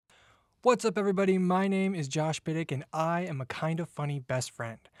What's up, everybody? My name is Josh Biddick, and I am a Kind of Funny best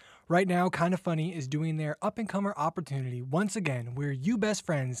friend. Right now, Kind of Funny is doing their up-and-comer opportunity once again, where you best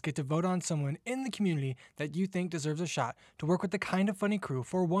friends get to vote on someone in the community that you think deserves a shot to work with the Kind of Funny crew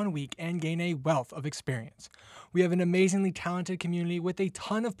for 1 week and gain a wealth of experience. We have an amazingly talented community with a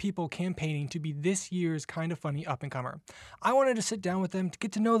ton of people campaigning to be this year's Kind of Funny up-and-comer. I wanted to sit down with them to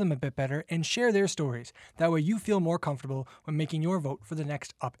get to know them a bit better and share their stories. That way you feel more comfortable when making your vote for the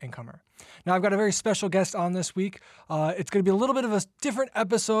next up-and-comer. Now, I've got a very special guest on this week. It's going to be a little bit of a different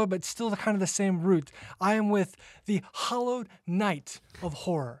episode, but still kind of the same route. I am with the Hallowed Knight of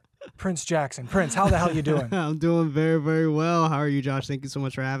Horror, Prince Jackson. Prince, how the hell you doing? I'm doing very, very well. How are you, Josh? Thank you so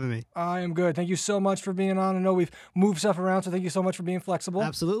much for having me. I am good. Thank you so much for being on. I know we've moved stuff around, so thank you so much for being flexible.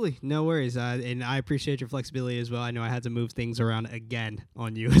 Absolutely. No worries. And I appreciate your flexibility as well. I know I had to move things around again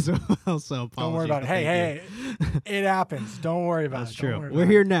on you as well, so apologies. Don't worry about it. Hey, it happens. Don't worry about That's it. true. We're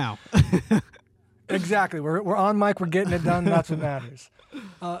here now. Exactly. We're on mic. We're getting it done. That's what matters.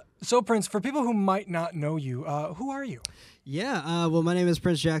 So, Prince, for people who might not know you, who are you? Yeah, well, my name is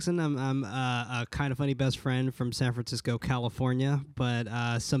Prince Jackson. I'm a Kind of Funny best friend from San Francisco, California,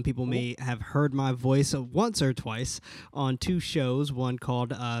 but some people may have heard my voice once or twice on two shows, one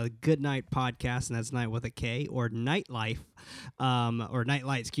called Good Night Podcast, and that's Night with a K, or Nightlife, or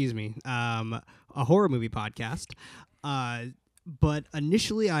Nightlight, excuse me, a horror movie podcast. But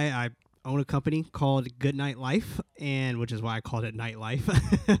initially, I own a company called Good Night Life, and which is why I called it Nightlife.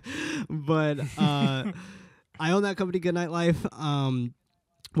 But I own that company, Good Night Life,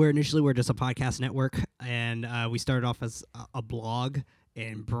 where initially we're just a podcast network, and we started off as a blog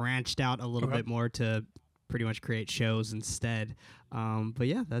and branched out a little bit more to pretty much create shows instead. But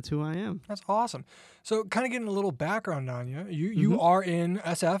yeah, that's who I am. That's awesome. So kind of getting a little background on you. You are in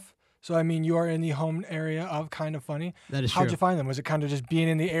SF. So, I mean, you are in the home area of Kind of Funny. That is true. How'd you find them? Was it kind of just being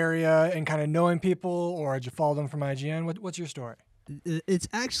in the area and kind of knowing people, or did you follow them from IGN? What's your story? It's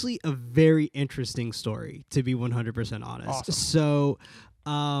actually a very interesting story, to be 100% honest. Awesome. So,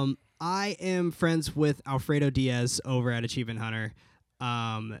 I am friends with Alfredo Diaz over at Achievement Hunter.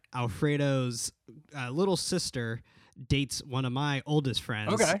 Alfredo's little sister dates one of my oldest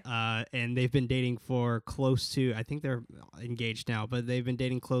friends. Okay. And they've been dating for close to, I think they're engaged now, but they've been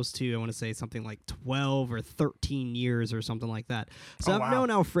dating close to, I want to say something like 12 or 13 years or something like that. So I've known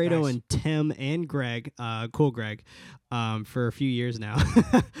Alfredo and Tim and Greg, Cool Greg, for a few years now.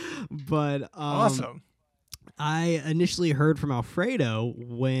 But awesome. I initially heard from Alfredo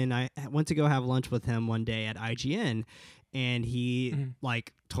when I went to go have lunch with him one day at IGN, and he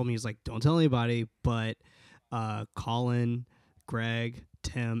told me, he was like, don't tell anybody, but Colin, Greg,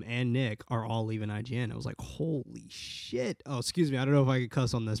 Tim, and Nick are all leaving IGN. I was like, holy shit. Oh, excuse me. I don't know if I could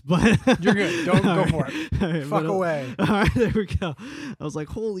cuss on this, but You're good. Don't go for it. Right, Fuck away. All right, there we go. I was like,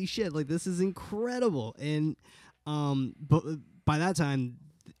 holy shit. Like, this is incredible. And but by that time,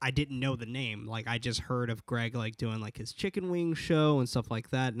 I didn't know the name. Like, I just heard of Greg doing his chicken wing show and stuff like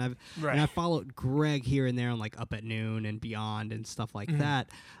that. And I followed Greg here and there on Up at Noon and Beyond and stuff like that.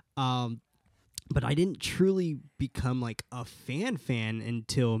 But I didn't truly become a fan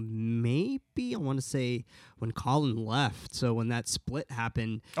until maybe I want to say when Colin left. So when that split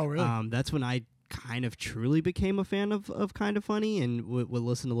happened, oh really? That's when I kind of truly became a fan of Kind of Funny and would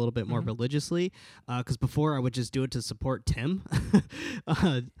listen a little bit more religiously. Because before I would just do it to support Tim.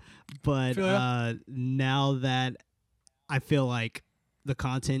 But now that I feel like the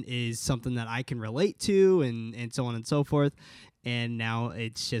content is something that I can relate to and so on and so forth. And now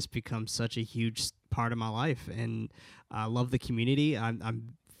it's just become such a huge part of my life. And I love the community.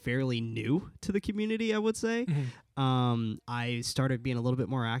 I'm fairly new to the community, I would say. I started being a little bit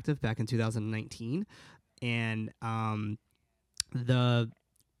more active back in 2019. And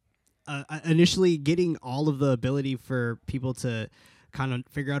initially getting all of the ability for people to kind of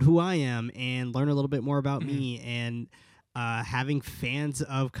figure out who I am and learn a little bit more about me, and having fans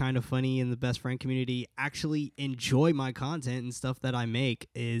of Kind of Funny and the best friend community actually enjoy my content and stuff that I make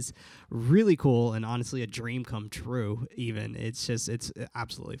is really cool, and honestly a dream come true even. It's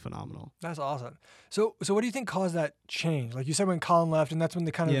absolutely phenomenal. That's awesome. So what do you think caused that change? Like you said, when Colin left, and that's when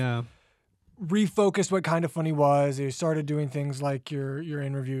they kind of refocused what Kind of Funny was. They started doing things like your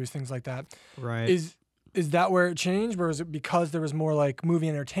interviews, things like that. Right. Is that where it changed? Or is it because there was more movie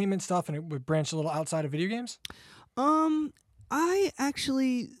entertainment stuff and it would branch a little outside of video games? I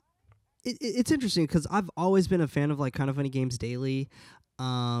actually, it's interesting because I've always been a fan of Kind of Funny Games Daily.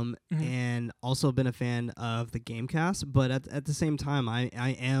 Mhm. and also been a fan of the Gamecast. But at the same time,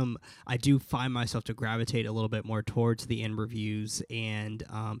 I do find myself to gravitate a little bit more towards the end reviews. And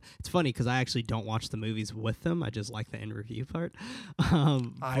it's funny because I actually don't watch the movies with them. I just like the end review part.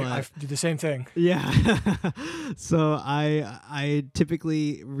 I do the same thing. Yeah. So I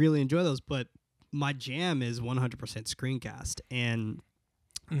typically really enjoy those, but my jam is 100% screencast. And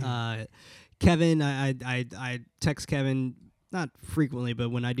Mhm. Kevin, I text Kevin not frequently, but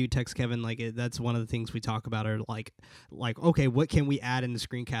when I do text Kevin, like that's one of the things we talk about are like okay, what can we add in the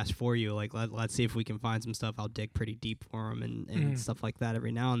screencast for you? Like let's see if we can find some stuff. I'll dig pretty deep for him and Mhm. stuff like that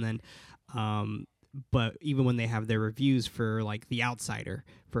every now and then. But even when they have their reviews for like The Outsider,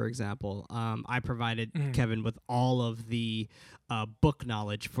 for example, I provided Mhm. Kevin with all of the book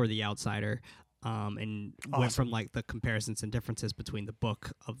knowledge for The Outsider, and went from Awesome. like the comparisons and differences between the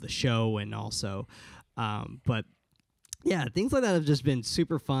book of the show and also, but yeah, things like that have just been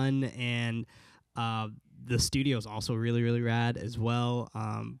super fun, and uh, the studio is also really really rad as well.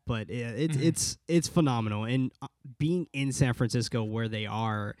 But Mhm. it's phenomenal, and being in San Francisco where they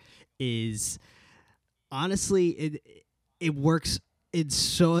are is honestly it works in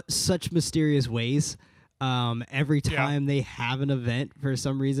such mysterious ways. Every Yeah. time they have an event for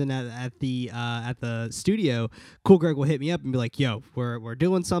some reason at the studio, Cool Greg will hit me up and be like, "Yo, we're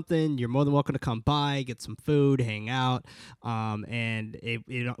doing something. You're more than welcome to come by, get some food, hang out." And it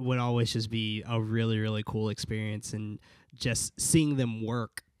would always just be a really really cool experience, and just seeing them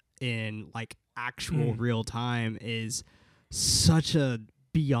work in like actual Mhm. real time is such a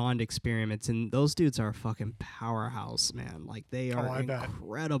beyond experiments, and those dudes are a fucking powerhouse, man. Like they Oh, are I bet.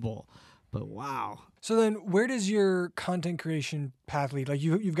 incredible. But wow. So then, where does your content creation path lead? Like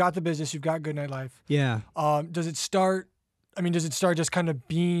you've got the business, you've got Good Night Life. Yeah. Does it start? I mean, does it start just kind of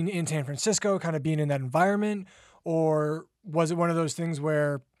being in San Francisco, kind of being in that environment, or was it one of those things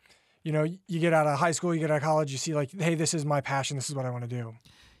where, you get out of high school, you get out of college, you see like, hey, this is my passion, this is what I want to do.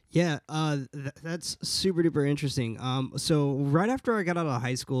 Yeah, that's super duper interesting. So right after I got out of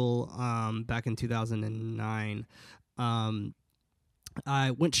high school, back in 2009, um,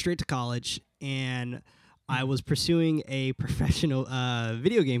 I went straight to college, and I Mhm. was pursuing a professional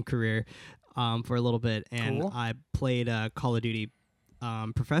video game career, for a little bit, and Cool. I played Call of Duty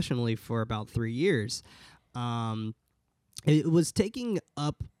professionally for about 3 years. Um, it was taking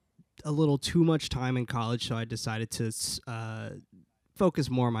up a little too much time in college, so I decided to focus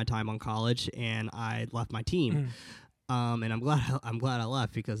more of my time on college, and I left my team. Mhm. And I'm glad I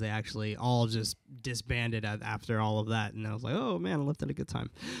left, because they actually all just disbanded after all of that, and I was like, oh man, I left at a good time.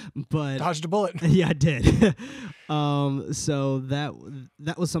 But Dodged a bullet. yeah, I did. So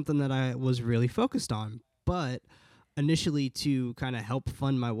that was something that I was really focused on, but initially, to kind of help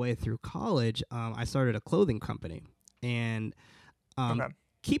fund my way through college, I started a clothing company, and um, Okay.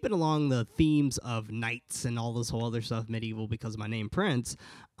 keeping along the themes of knights and all this whole other stuff, medieval, because of my name Prince,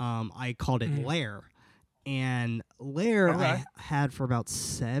 I called it Mhm. Lair. And Lair Okay. I had for about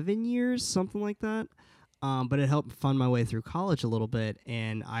 7 years, something like that. But it helped fund my way through college a little bit,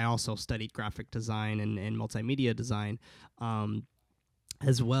 and I also studied graphic design and multimedia design, um,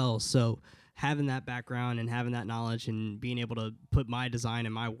 as well. So having that background and having that knowledge and being able to put my design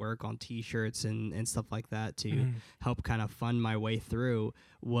and my work on T-shirts and stuff like that to Mhm. help kind of fund my way through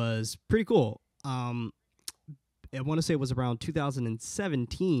was pretty cool. I want to say it was around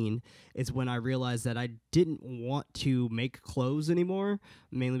 2017 is when I realized that I didn't want to make clothes anymore,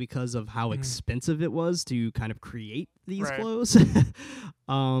 mainly because of how Mhm. expensive it was to kind of create these Right. clothes.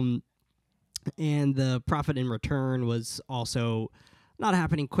 um, and the profit in return was also not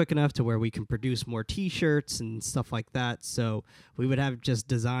happening quick enough to where we can produce more T-shirts and stuff like that. So we would have just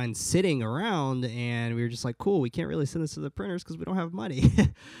designs sitting around, and we were just like, cool, we can't really send this to the printers because we don't have money.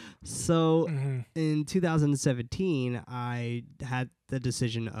 So Mhm. in 2017, I had the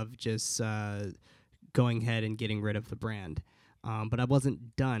decision of just going ahead and getting rid of the brand. But I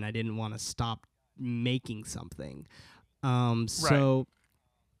wasn't done. I didn't want to stop making something. Right. So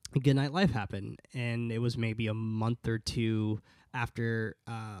Goodnight Life happened, and it was maybe a month or two after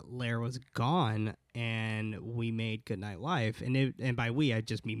Lair was gone, and we made Goodnight Life, and by we I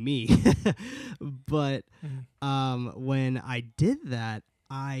just mean me. But Mhm. when I did that,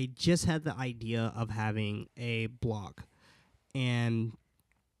 I just had the idea of having a blog, and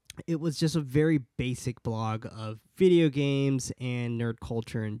it was just a very basic blog of video games and nerd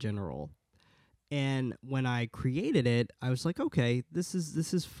culture in general. And when I created it, I was like, okay, this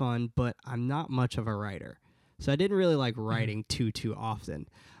is fun, but I'm not much of a writer. So I didn't really like Mhm. writing too often.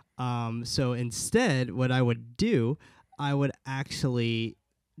 So instead, what I would do, I would actually,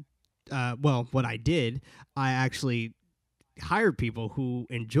 what I did, I actually hired people who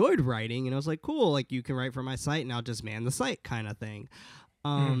enjoyed writing, and I was like, cool, like you can write for my site and I'll just man the site kind of thing.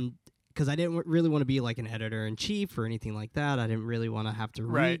 Because I didn't really want to be like an editor-in-chief or anything like that. I didn't really want to have to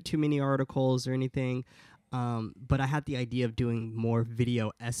read too many articles or anything. But I had the idea of doing more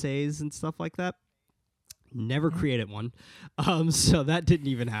video essays and stuff like that. Never created one. So that didn't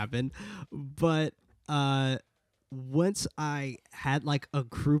even happen. But once I had like a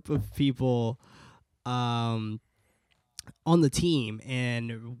group of people on the team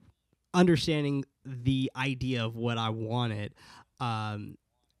and understanding the idea of what I wanted,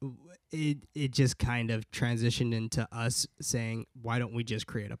 it just kind of transitioned into us saying, why don't we just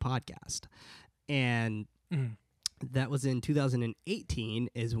create a podcast? And that was in 2018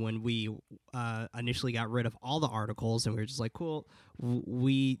 is when we initially got rid of all the articles, and we were just like, cool,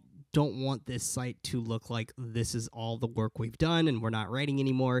 we don't want this site to look like this is all the work we've done and we're not writing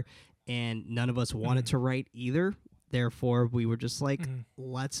anymore. And none of us wanted to write either. Therefore, we were just like,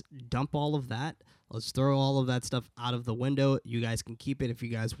 let's dump all of that. Let's throw all of that stuff out of the window. You guys can keep it if you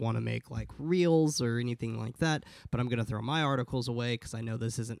guys want to make like reels or anything like that. But I'm going to throw my articles away because I know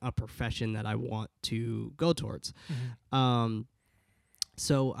this isn't a profession that I want to go towards.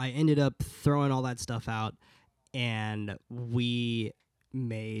 So I ended up throwing all that stuff out, and we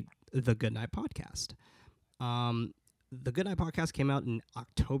made the Goodnight Podcast. The Goodnight Podcast came out in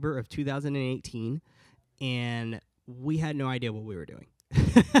October of 2018, and we had no idea what we were doing.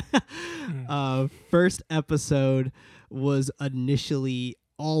 First episode was initially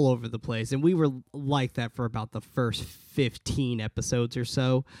all over the place, and we were like that for about the first 15 episodes or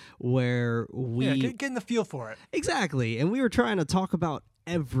so, where we getting the feel for it. Exactly. And we were trying to talk about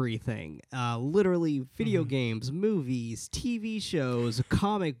everything, literally video games, movies, TV shows,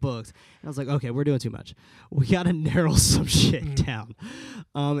 comic books. And I was like, okay, we're doing too much. We got to narrow some shit down.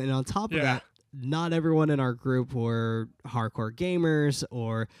 And on top of that, not everyone in our group were hardcore gamers,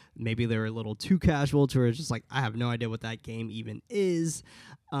 or maybe they were a little too casual to where it's just like, I have no idea what that game even is.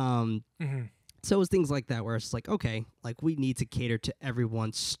 So it was things like that where it's like, okay, like we need to cater to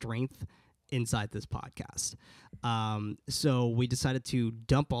everyone's strength inside this podcast. So we decided to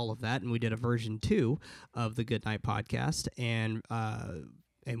dump all of that, and we did a version 2 of the Goodnight Podcast, and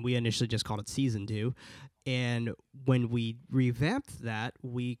we initially just called it Season 2. And when we revamped that,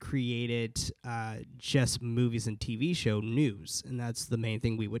 we created just movies and TV show news, and that's the main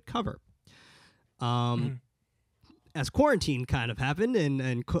thing we would cover. As quarantine kind of happened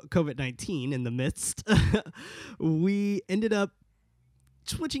and COVID-19 in the midst, we ended up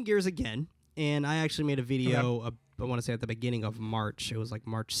switching gears again, and I actually made a video, I want to say at the beginning of March. It was like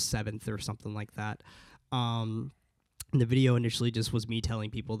March 7th or something like that. And the video initially just was me telling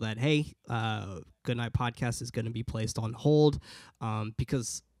people that, hey, Goodnight Podcast is going to be placed on hold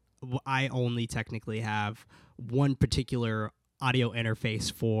because I only technically have one particular audio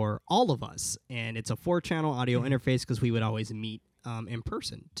interface for all of us. And it's a 4-channel audio interface because we would always meet in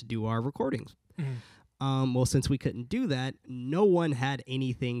person to do our recordings. Well, since we couldn't do that, no one had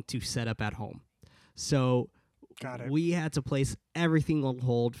anything to set up at home. So we had to place everything on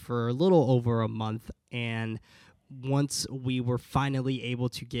hold for a little over a month. And once we were finally able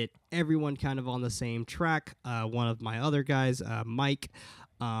to get everyone kind of on the same track, one of my other guys, Mike,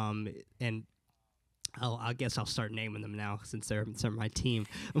 and I guess I'll start naming them now since they're my team.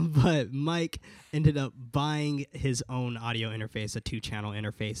 But Mike ended up buying his own audio interface, a 2-channel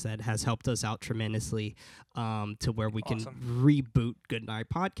interface that has helped us out tremendously to where we can reboot Goodnight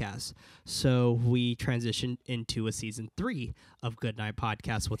Podcast. So we transitioned into a season 3 of Goodnight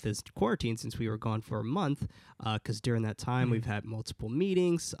Podcast with this quarantine since we were gone for a month, because during that time we've had multiple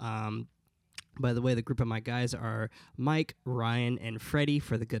meetings. By the way, the group of my guys are Mike, Ryan, and Freddie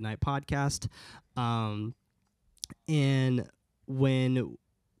for the Goodnight Podcast. And when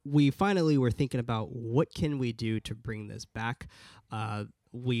we finally were thinking about what can we do to bring this back,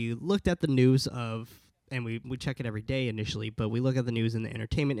 we looked at the news of, and we check it every day initially, but we look at the news in the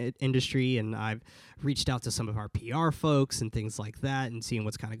entertainment industry, and I've reached out to some of our PR folks and things like that and seeing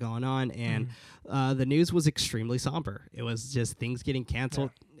what's kind of going on. And the news was extremely somber. It was just things getting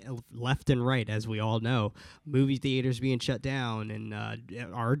canceled left and right, as we all know. Movie theaters being shut down, and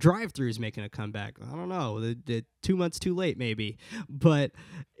our drive-thrus making a comeback. I don't know, the 2 months too late maybe, but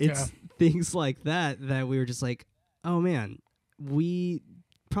it's things like that we were just like, oh man, we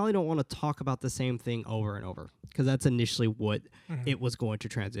probably don't want to talk about the same thing over and over, because that's initially what it was going to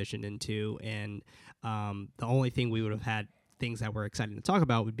transition into. And the only thing we would have had things that were exciting to talk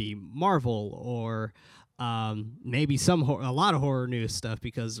about would be Marvel or maybe a lot of horror news stuff,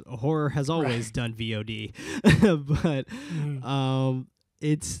 because horror has always done VOD. But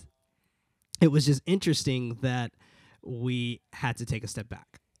it was just interesting that we had to take a step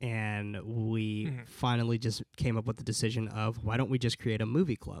back. And we finally just came up with the decision of, why don't we just create a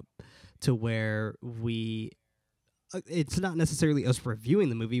movie club to where it's not necessarily us reviewing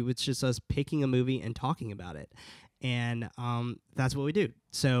the movie, it's just us picking a movie and talking about it. And that's what we do.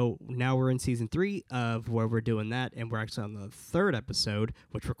 So now we're in season 3 of where we're doing that, and we're actually on the 3rd episode,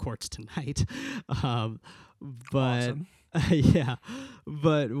 which records tonight. But awesome. Yeah,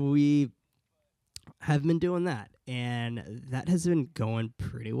 but we have been doing that, and that has been going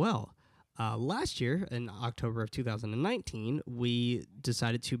pretty well. Last year, in October of 2019, we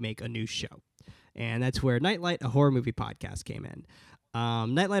decided to make a new show, and that's where Nightlight, a horror movie podcast, came in.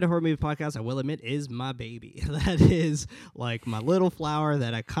 Nightlight, a horror movie podcast, I will admit, is my baby. That is like my little flower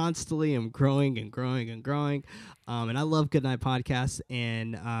that I constantly am growing and growing and growing. And I love Goodnight Podcasts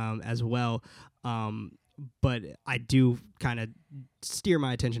and as well. But I do kind of steer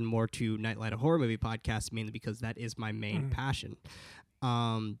my attention more to Nightlight, a horror movie podcast, mainly because that is my main passion.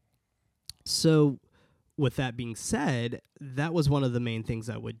 So with that being said, that was one of the main things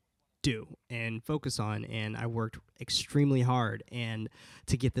I would do and focus on, and I worked extremely hard and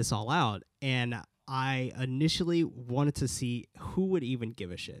to get this all out. And I initially wanted to see who would even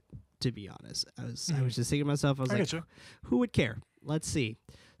give a shit, to be honest. I was just thinking to myself, I was like, who would care? Let's see.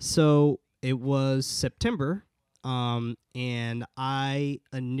 So it was September, and I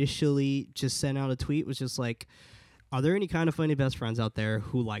initially just sent out a tweet, was just like, are there any kind of funny best friends out there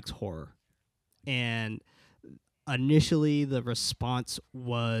who likes horror? And initially the response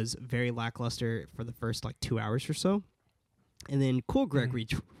was very lackluster for the first 2 hours or so, and then Cool Greg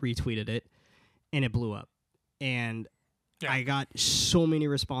retweeted it, and it blew up. And I got so many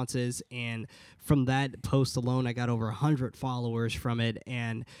responses, and from that post alone I got over 100 followers from it,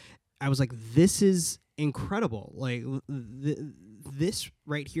 and I was like, this is incredible. Like, this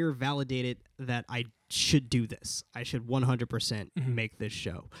right here validated that I should do this. I should 100% make this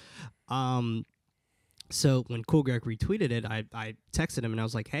show. So when Cool Greg retweeted it, I texted him and I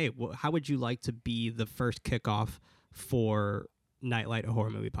was like, hey, how would you like to be the first kickoff for Nightlight, a horror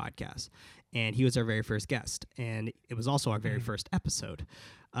movie podcast? And he was our very first guest, and it was also our very first episode.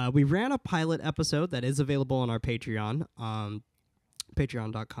 We ran a pilot episode that is available on our Patreon,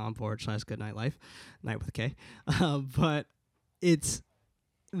 patreon.com/goodnightlife, night with a K. But it's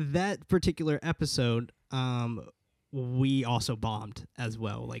that particular episode, we also bombed as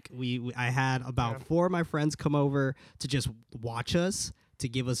well. Like I had about 4 of my friends come over to just watch us, to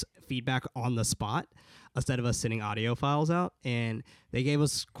give us feedback on the spot instead of us sending audio files out, and they gave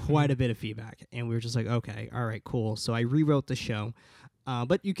us quite a bit of feedback, and we were just like, okay, all right, cool. So I rewrote the show,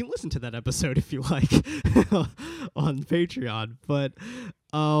 but you can listen to that episode if you like on Patreon. But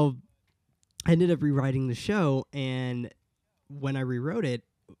I ended up rewriting the show, and when I rewrote it,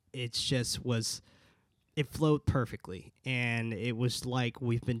 it flowed perfectly, and it was like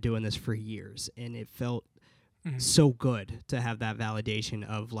we've been doing this for years, and it felt so good to have that validation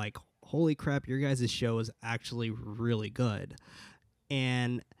of like, holy crap, your guys' show is actually really good.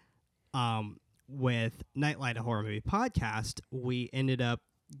 And with Nightlight, a horror movie podcast, we ended up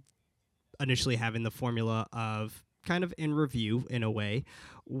initially having the formula of kind of in review, in a way,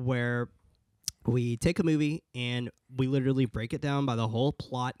 where we take a movie and we literally break it down by the whole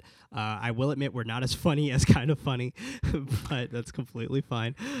plot. I will admit we're not as funny as Kind of Funny, but that's completely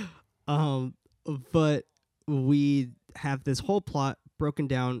fine. But we have this whole plot broken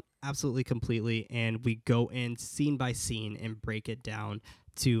down absolutely completely, and we go in scene by scene and break it down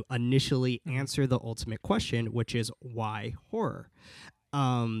to initially answer the ultimate question, which is why horror?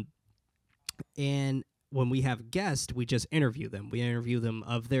 And when we have guests, we just interview them. We interview them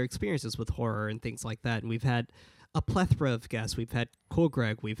of their experiences with horror and things like that. And we've had a plethora of guests. We've had Cool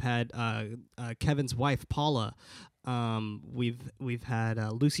Greg. We've had Kevin's wife, Paula. We've had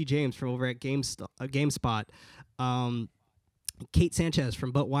Lucy James from over at GameSpot. Kate Sanchez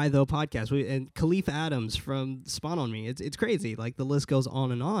from But Why Though podcast, and Khalif Adams from Spawn on Me. It's crazy. Like, the list goes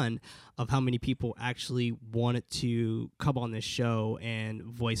on of how many people actually wanted to come on this show and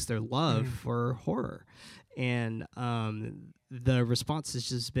voice their love for horror. And the response has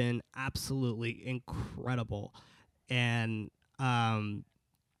just been absolutely incredible. And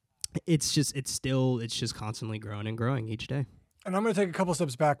it's just constantly growing and growing each day. And I'm going to take a couple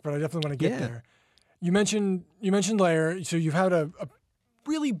steps back, but I definitely want to get there. You mentioned Layer, so you've had a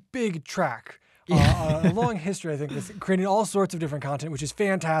really big track, a long history, I think, with creating all sorts of different content, which is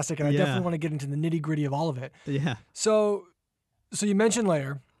fantastic, and I definitely want to get into the nitty-gritty of all of it. Yeah. So you mentioned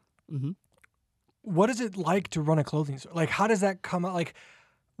Layer. What is it like to run a clothing store? Like, how does that come out? Like,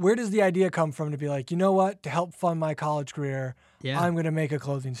 where does the idea come from to be like, you know what, to help fund my college career, I'm going to make a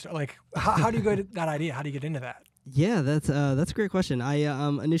clothing store? Like, how do you go to that idea? How do you get into that? Yeah, that's a great question. I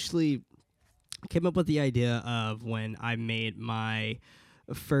initially came up with the idea of when I made my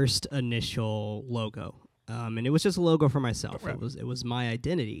first initial logo. And it was just a logo for myself. Right. It was my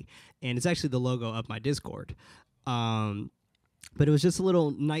identity, and it's actually the logo of my Discord. Um, but it was just a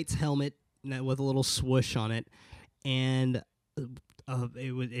little knight's helmet with a little swoosh on it, and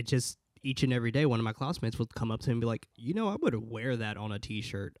it just each and every day one of my classmates would come up to me and be like, I would wear that on a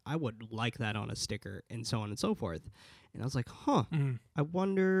T-shirt. I would like that on a sticker, and so on and so forth. And I was like, Mm. I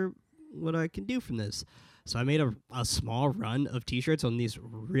wonder what I can do from this. So I made a small run of T-shirts on these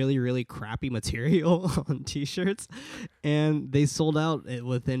really, really crappy material on T-shirts, and they sold out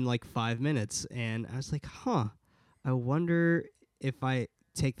within like 5 minutes. And I was like, I wonder if I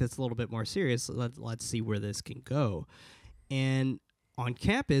take this a little bit more serious. Let's see where this can go. And on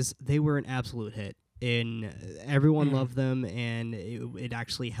campus, they were an absolute hit. And everyone loved them, and it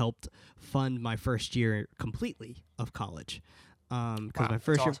actually helped fund my first year completely of college. Because Wow, my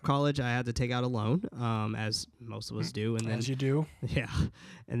first that's year of awesome. college, I had to take out a loan, as most of us do, and then As you do. yeah,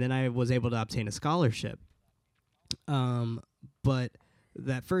 and then I was able to obtain a scholarship. But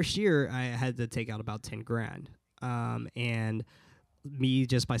that first year, I had to take out about 10 grand. And me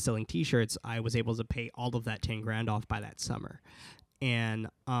just by selling T-shirts, I was able to pay all of that 10 grand off by that summer. And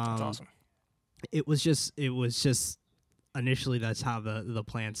That's awesome. it was just initially that's how the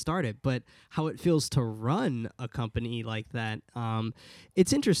plan started. But how it feels to run a company like that,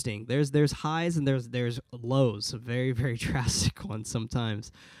 it's interesting. There's highs and there's lows, very, very drastic ones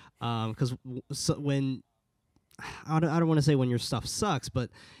sometimes. Because when I don't want to say when your stuff sucks, but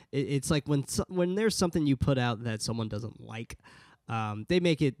it's like when there's something you put out that someone doesn't like, they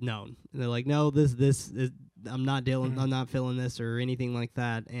make it known. They're like, no, this is, I'm not dealing, I'm not feeling this or anything like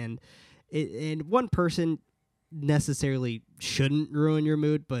that. And one person necessarily shouldn't ruin your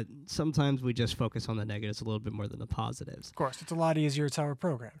mood, but sometimes we just focus on the negatives a little bit more than the positives. Of course, it's a lot easier. It's our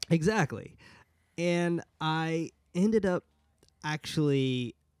program. Exactly. And I ended up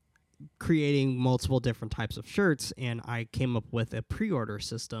actually creating multiple different types of shirts, and I came up with a pre-order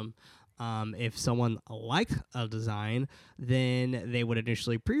system. If someone liked a design, then they would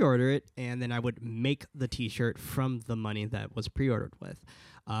initially pre-order it, and then I would make the T-shirt from the money that was pre-ordered with.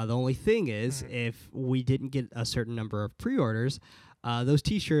 The only thing is, if we didn't get a certain number of pre-orders, those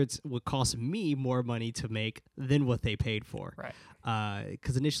T-shirts would cost me more money to make than what they paid for. Right.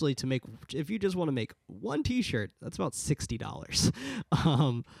 Because initially, if you just want to make one T-shirt, that's about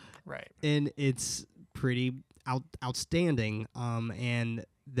 $60. Right. And it's pretty outstanding. And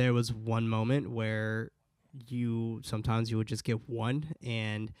there was one moment where sometimes you would just get one,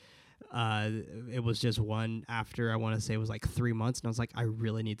 and it was just one after, I want to say it was like 3 months, and I was like, I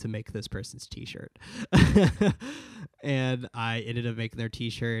really need to make this person's T-shirt. And I ended up making their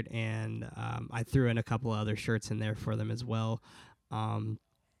T-shirt, and I threw in a couple of other shirts in there for them as well,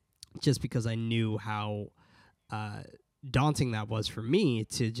 just because I knew how daunting that was for me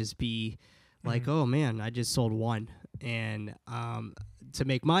to just be like, oh man, I just sold one. And to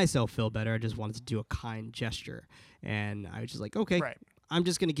make myself feel better, I just wanted to do a kind gesture. And I was just like, okay, Right. I'm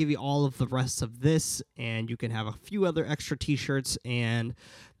just going to give you all of the rest of this, and you can have a few other extra T-shirts, and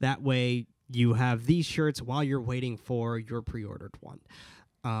that way you have these shirts while you're waiting for your pre-ordered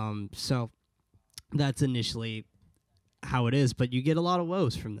one. So that's initially how it is, but you get a lot of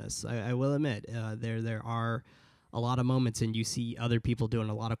woes from this. I will admit, there are a lot of moments, and you see other people doing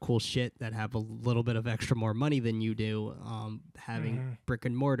a lot of cool shit that have a little bit of extra more money than you do, having brick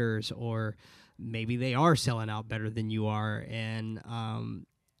and mortars, or maybe they are selling out better than you are, and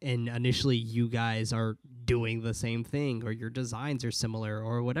initially you guys are doing the same thing, or your designs are similar,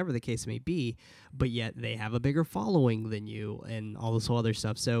 or whatever the case may be, but yet they have a bigger following than you, and all this other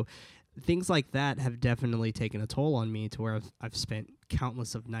stuff. So things like that have definitely taken a toll on me, to where I've spent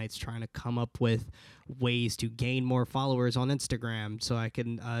countless of nights trying to come up with ways to gain more followers on Instagram so I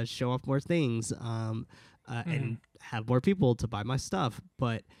can show off more things, and have more people to buy my stuff.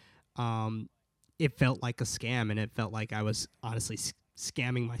 But it felt like a scam, and it felt like I was honestly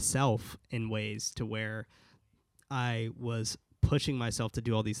scamming myself in ways to where I was pushing myself to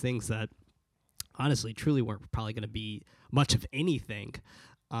do all these things that honestly truly weren't probably going to be much of anything,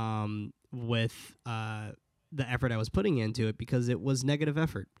 with the effort I was putting into it, because it was negative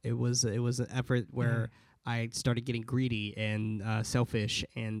effort. It was an effort where I started getting greedy and selfish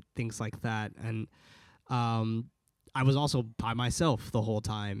and things like that. And I was also by myself the whole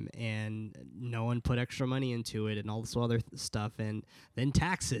time, and no one put extra money into it, and all this other stuff, and then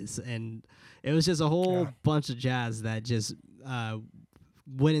taxes, and it was just a whole bunch of jazz that just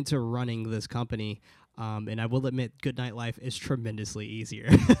went into running this company. And I will admit, Good Night Life is tremendously easier.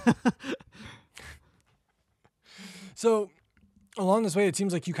 So along this way, it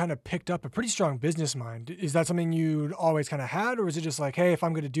seems like you kind of picked up a pretty strong business mind. Is that something you'd always kind of had, or is it just like, hey, if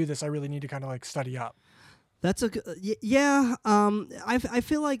I'm going to do this, I really need to kind of like study up? That's yeah. I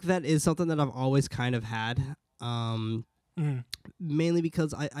feel like that is something that I've always kind of had. Mhm. Mainly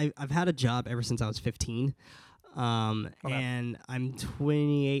because I've had a job ever since I was 15. Okay. And I'm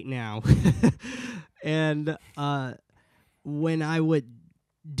 28 now. And when I would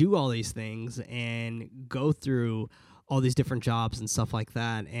do all these things and go through all these different jobs and stuff like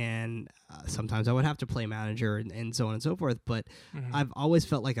that, and sometimes I would have to play manager and so on and so forth, but Mhm. I've always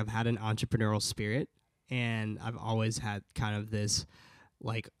felt like I've had an entrepreneurial spirit, and I've always had kind of this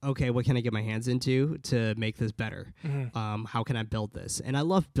like, okay, what can I get my hands into to make this better? Mhm. How can I build this? And I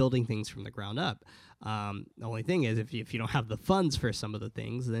love building things from the ground up. The only thing is, if you don't have the funds for some of the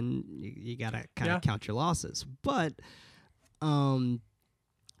things, then you gotta kind Yeah. of count your losses. But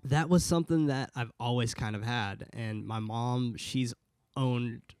that was something that I've always kind of had. And my mom, she's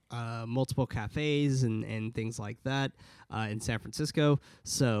owned multiple cafes and things like that in San Francisco.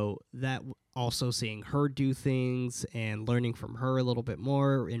 So that also seeing her do things and learning from her a little bit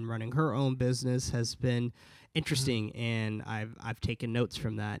more in running her own business has been interesting. And I've taken notes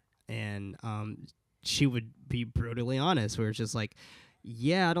from that. And she would be brutally honest, where it's just like,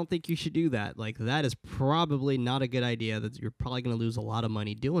 yeah, I don't think you should do that. Like, that is probably not a good idea. That you're probably going to lose a lot of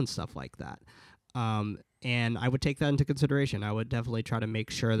money doing stuff like that. And I would take that into consideration. I would definitely try to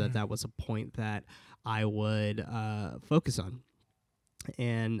make sure that that was a point that I would focus on.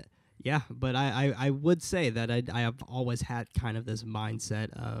 And yeah, but I would say that I have always had kind of this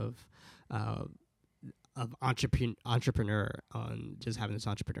mindset of entrepreneur, on just having this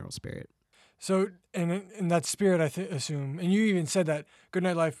entrepreneurial spirit. So, and in that spirit, assume, and you even said that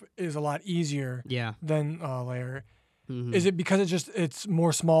Goodnight Life is a lot easier Yeah. than Layer. Mhm. Is it because it's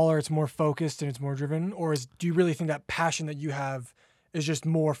more smaller, it's more focused, and it's more driven, or do you really think that passion that you have is just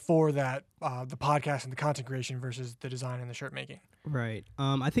more for that the podcast and the content creation versus the design and the shirt making? Right.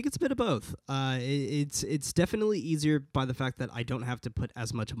 I think it's a bit of both. It's definitely easier by the fact that I don't have to put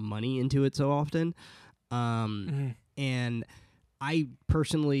as much money into it so often. And I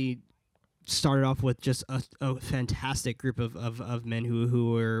personally started off with just a fantastic group of men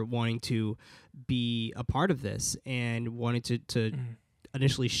who were wanting to be a part of this and wanting to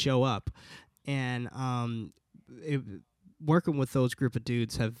initially show up. And working with those group of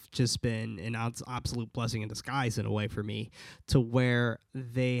dudes have just been an absolute blessing in disguise in a way for me, to where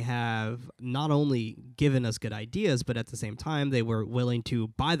they have not only given us good ideas, but at the same time they were willing to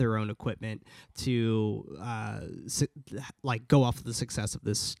buy their own equipment to like go off of the success of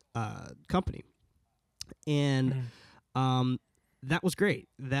this company. And that was great.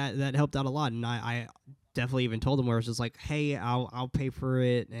 That helped out a lot. And I definitely even told them, where it's just like, hey, I'll pay for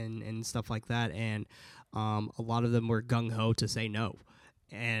it and stuff like that. And a lot of them were gung-ho to say no.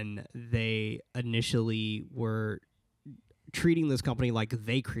 And they initially were treating this company like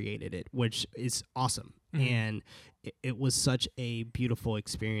they created it, which is awesome. And it was such a beautiful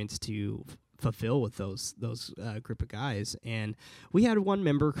experience to fulfill with those group of guys. And we had one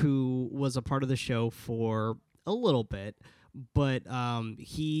member who was a part of the show for a little bit, but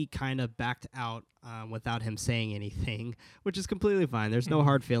he kind of backed out without him saying anything, which is completely fine. There's no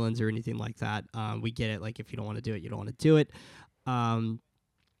hard feelings or anything like that. We get it. Like, if you don't want to do it, you don't want to do it.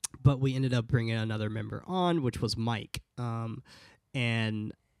 But we ended up bringing another member on, which was Mike.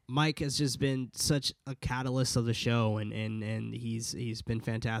 And Mike has just been such a catalyst of the show, and he's been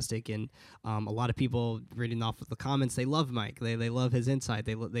fantastic. And a lot of people reading off of the comments, they love Mike. They love his insight.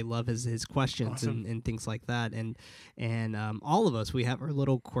 They love his questions. Awesome. and things like that. And all of us, we have our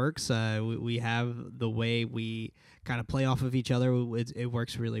little quirks. We have the way we kind of play off of each other. It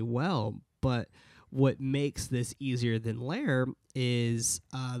works really well. But what makes this easier than Lair is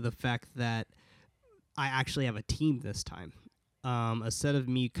the fact that I actually have a team this time. Instead of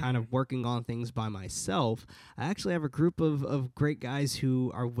me kind of working on things by myself, I actually have a group of great guys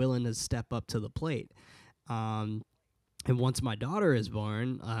who are willing to step up to the plate. And once my daughter is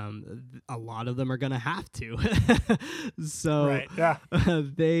born, a lot of them are going to have to. So Right, yeah.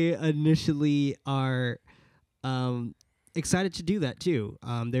 They initially are excited to do that too.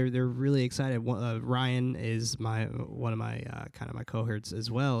 They're really excited. Ryan is one of my kind of my cohorts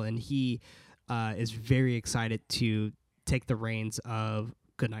as well, and he is very excited to take the reins of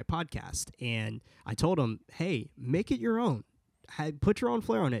Goodnight Podcast. And I told him, hey, make it your own. Put your own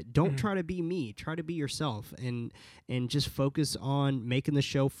flair on it. Don't try to be me. Try to be yourself, and just focus on making the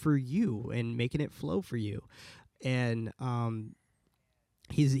show for you and making it flow for you. And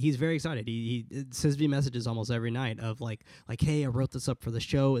he's very excited. He sends me messages almost every night of like, hey, I wrote this up for the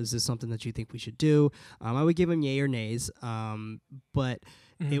show. Is this something that you think we should do? I would give him yay or nays, but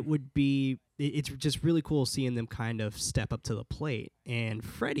it would be it's just really cool seeing them kind of step up to the plate. And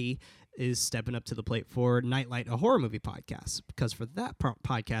Freddie is stepping up to the plate for Nightlight, a horror movie podcast, because for that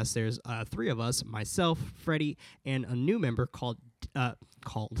podcast there's 3 of us, myself, Freddie, and a new member called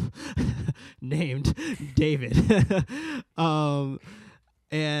named David.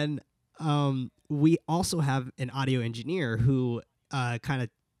 And we also have an audio engineer who kind of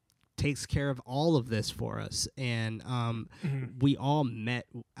takes care of all of this for us. And we all met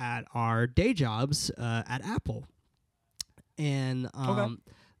at our day jobs at Apple. And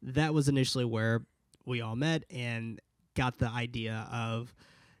that was initially where we all met and got the idea of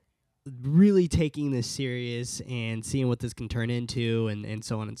really taking this serious and seeing what this can turn into, and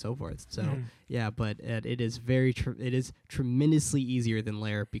so on and so forth. So yeah, but it is it is tremendously easier than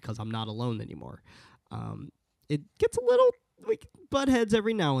Lair because I'm not alone anymore. It gets a little butt heads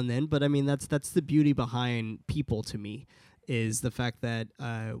every now and then, but I mean that's the beauty behind people to me, is the fact that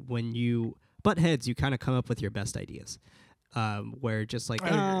when you butt heads, you kind of come up with your best ideas. Where just like,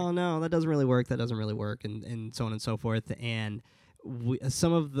 oh no, that doesn't really work, and so on and so forth. And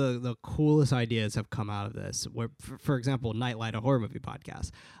some of the coolest ideas have come out of this. Where, for example, Nightlight, a horror movie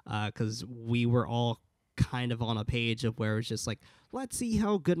podcast, because we were all kind of on a page of where it's just like, let's see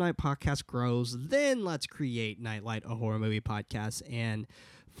how Goodnight Podcast grows, then let's create Nightlight, a horror movie podcast. And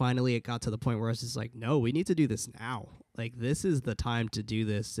finally it got to the point where it's just like, no, we need to do this now. Like, this is the time to do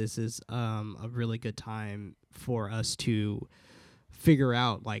this. This is a really good time for us to figure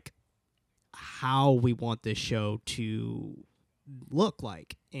out like how we want this show to look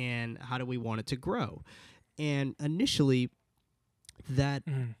like and how do we want it to grow. And initially that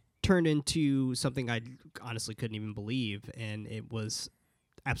turned into something I honestly couldn't even believe, and it was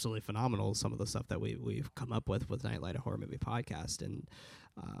absolutely phenomenal, some of the stuff that we've come up with Nightlight, a horror movie podcast. And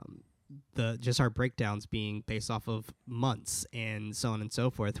just our breakdowns being based off of months and so on and so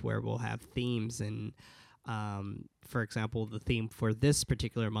forth, where we'll have themes. And for example, the theme for this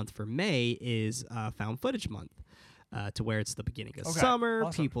particular month for May is found footage month. To where it's the beginning of summer.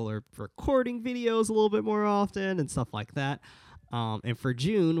 Awesome. People are recording videos a little bit more often and stuff like that. And for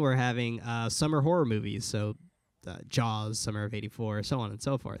June, we're having summer horror movies. So Jaws, Summer of '84, so on and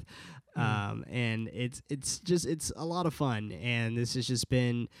so forth. And it's a lot of fun. And this has just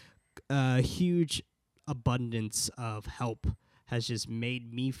been a huge abundance of help, has just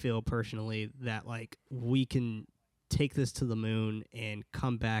made me feel personally that like we can take this to the moon and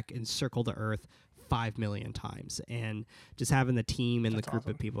come back and circle the earth 5 million times. And just having the team and the group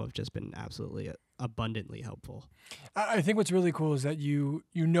of people have just been absolutely abundantly helpful. I think what's really cool is that you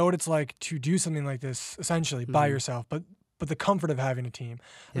know what it's like to do something like this essentially by yourself, but the comfort of having a team.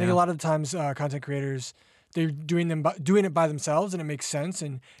 I think a lot of times content creators, they're doing it by themselves, and it makes sense.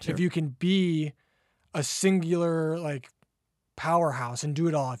 And if you can be a singular like powerhouse and do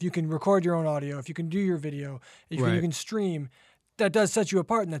it all, if you can record your own audio, if you can do your video, if you can stream, that does set you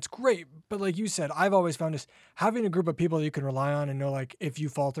apart, and that's great. But like you said, I've always found this, having a group of people that you can rely on and know like if you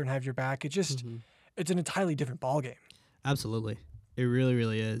falter and have your back, it just it's an entirely different ballgame. Absolutely. It really,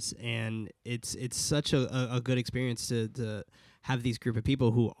 really is. And it's such a good experience to have these group of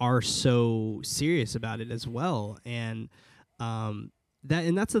people who are so serious about it as well. And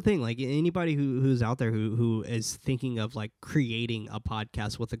that's the thing, like anybody who's out there who is thinking of like creating a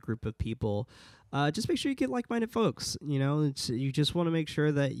podcast with a group of people, just make sure you get like-minded folks. You know, you just want to make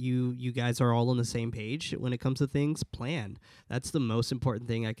sure that you guys are all on the same page when it comes to things. Plan. That's the most important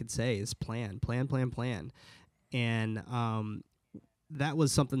thing I could say is plan. And that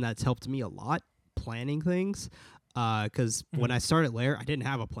was something that's helped me a lot, planning things. Because when I started Lair, I didn't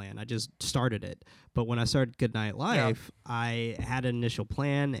have a plan. I just started it. But when I started Goodnight Life, I had an initial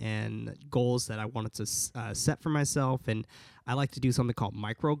plan and goals that I wanted to set for myself. And I like to do something called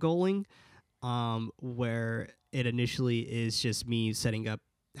micro-goaling, where it initially is just me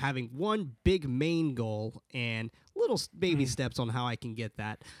having one big main goal and little baby steps on how I can get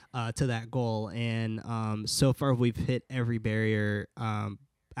that to that goal. And so far, we've hit every barrier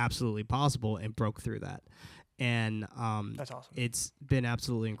absolutely possible and broke through that. And that's awesome. It's been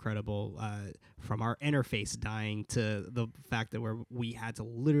absolutely incredible, from our interface dying to the fact that we had to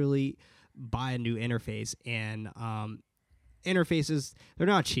literally buy a new interface. And interfaces, they're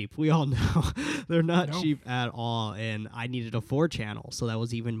not cheap. We all know they're not cheap at all. And I needed a 4-channel, so that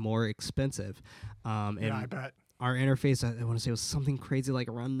was even more expensive. And I bet. Our interface, I want to say, was something crazy like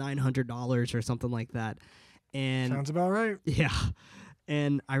around $900 or something like that. And sounds about right. Yeah.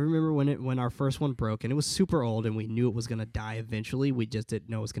 And I remember when our first one broke, and it was super old, and we knew it was gonna die eventually. We just didn't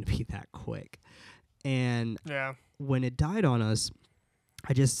know it was gonna be that quick. And Yeah. when it died on us,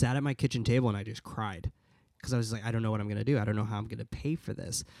 I just sat at my kitchen table and I just cried because I was like, I don't know what I'm gonna do. I don't know how I'm gonna pay for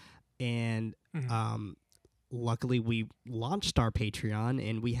this. And luckily, we launched our Patreon,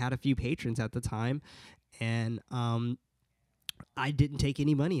 and we had a few patrons at the time, and I didn't take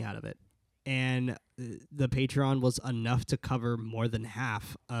any money out of it. And the Patreon was enough to cover more than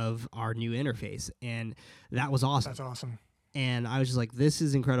half of our new interface, and that was awesome. That's awesome. And I was just like, this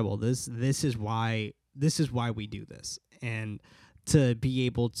is incredible. This is why we do this. And to be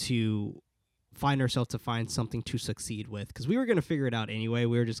able to find something to succeed with, because we were going to figure it out anyway.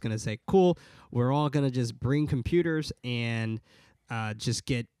 We were just going to say, cool, we're all going to just bring computers and just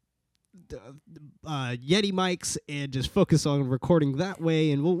get Yeti mics and just focus on recording that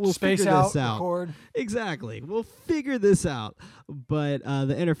way, and we'll figure this out. Record. Exactly, we'll figure this out. But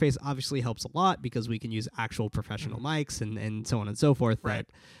the interface obviously helps a lot because we can use actual professional mics and so on and so forth. Right.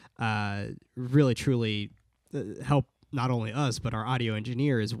 That really truly help not only us but our audio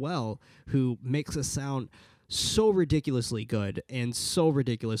engineer as well, who makes us sound so ridiculously good and so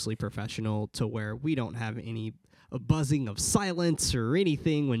ridiculously professional to where we don't have any buzzing of silence or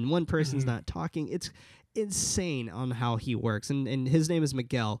anything when one person's not talking. It's insane on how he works, and his name is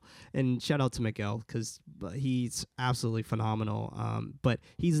Miguel, and shout out to Miguel because he's absolutely phenomenal. But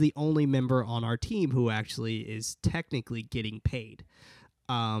he's the only member on our team who actually is technically getting paid,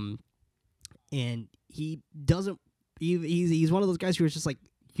 and he doesn't. He's one of those guys who is just like,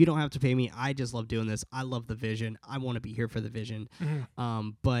 you don't have to pay me. I just love doing this. I love the vision. I want to be here for the vision.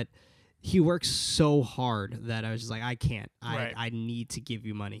 But he works so hard that I was just like, I can't. I need to give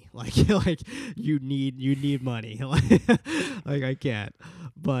you money. Like you need money. Like I can't.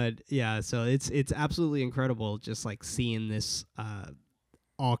 But yeah, so it's absolutely incredible just like seeing this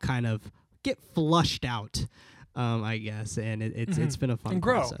all kind of get flushed out, I guess. And it's been a fun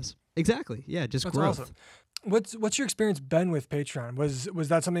process. Exactly. Yeah, just That's growth. Awesome. What's your experience been with Patreon? Was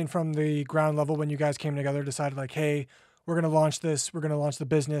that something from the ground level when you guys came together, decided like, hey, we're going to launch this, we're going to launch the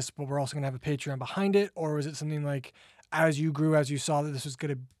business, but we're also going to have a Patreon behind it? Or was it something like, as you grew, as you saw that this was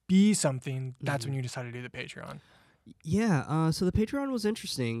going to be something, that's when you decided to do the Patreon? Yeah, so the Patreon was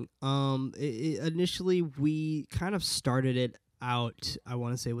interesting. Initially, we kind of started it out, I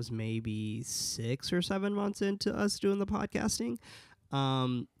want to say it was maybe 6 or 7 months into us doing the podcasting.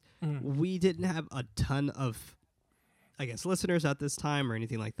 We didn't have a ton of, I guess, listeners at this time or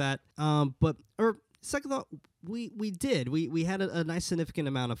anything like that. Second thought, we did. We had a nice significant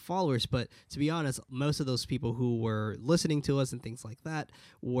amount of followers, but to be honest, most of those people who were listening to us and things like that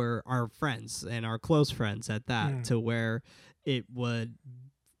were our friends and our close friends at that, to where it would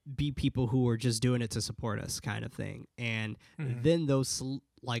be people who were just doing it to support us kind of thing. And then those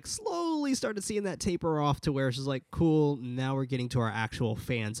slowly started seeing that taper off to where it's just like, cool, now we're getting to our actual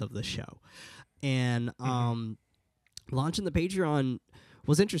fans of the show. And launching the Patreon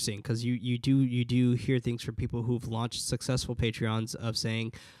was interesting because you do hear things from people who've launched successful Patreons of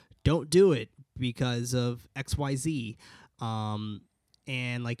saying, don't do it because of XYZ.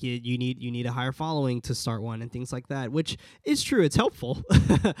 And like you need a higher following to start one and things like that, which is true. It's helpful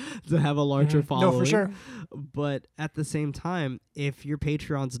to have a larger following. No, for sure. But at the same time, if your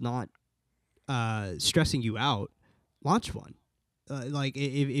Patreon's not stressing you out, launch one. Like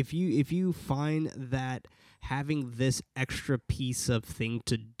if you find that having this extra piece of thing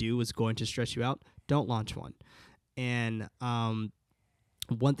to do is going to stress you out, don't launch one. And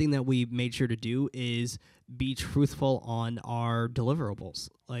one thing that we made sure to do is be truthful on our deliverables.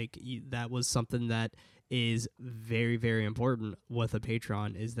 Like that was something that is very, very important with a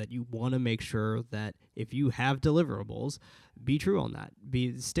Patreon, is that you want to make sure that if you have deliverables, be true on that,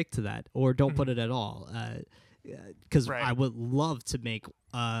 stick to that, or don't put it at all. Because I would love to make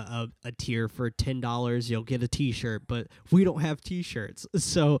a tier for $10. You'll get a T-shirt, but we don't have T-shirts,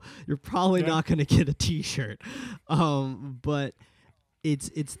 so you're probably not going to get a T-shirt. But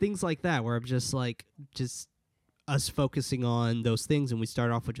it's things like that where I'm just like us focusing on those things, and we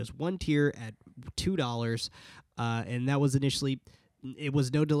start off with just one tier at $2, and that was initially. It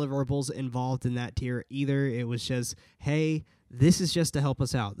was no deliverables involved in that tier either. It was just, hey, this is just to help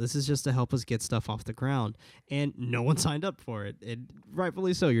us out. This is just to help us get stuff off the ground. And no one signed up for it. And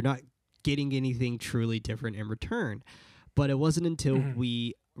rightfully so. You're not getting anything truly different in return. But it wasn't until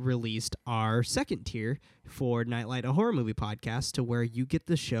we released our second tier for Nightlight, a horror movie podcast, to where you get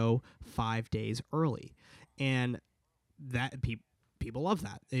the show 5 days early. And that people love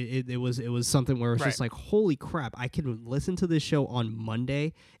that. It was something where it's just like, holy crap, I can listen to this show on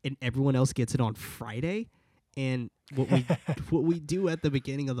Monday and everyone else gets it on Friday, And what we what we do at the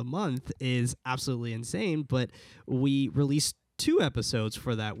beginning of the month is absolutely insane, but we release 2 episodes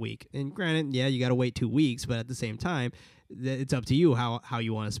for that week. And granted, yeah, you got to wait 2 weeks, but at the same time, it's up to you how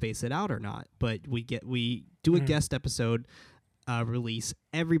you want to space it out or not. But we do a guest episode release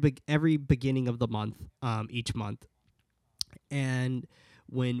every beginning of the month, each month. And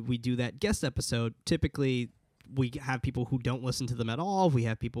when we do that guest episode, typically we have people who don't listen to them at all. We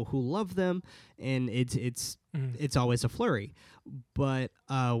have people who love them, and it's always a flurry. But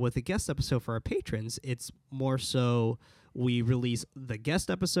with a guest episode for our patrons, it's more so we release the guest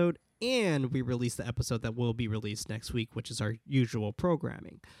episode and we release the episode that will be released next week, which is our usual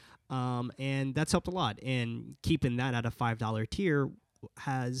programming. And that's helped a lot. And keeping that at a $5 tier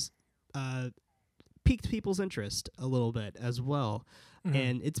has piqued people's interest a little bit as well.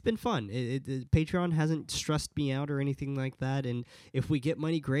 And it's been fun. Patreon hasn't stressed me out or anything like that. And if we get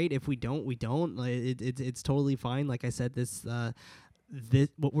money, great. If we don't, we don't. It's totally fine. Like I said, this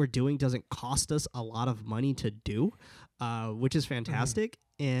what we're doing doesn't cost us a lot of money to do, which is fantastic.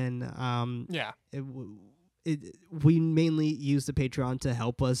 And we mainly use the Patreon to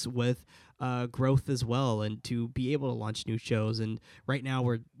help us with growth as well, and to be able to launch new shows. And right now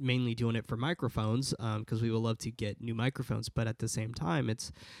we're mainly doing it for microphones, because we would love to get new microphones. But at the same time,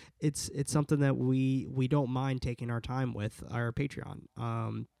 it's something that we don't mind taking our time with our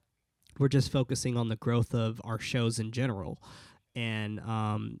Patreon. We're just focusing on the growth of our shows in general, and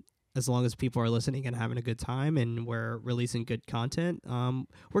as long as people are listening and having a good time and we're releasing good content,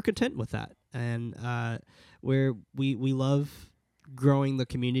 we're content with that. And we love growing the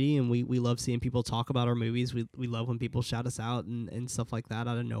community, and we love seeing people talk about our movies. We love when people shout us out and stuff like that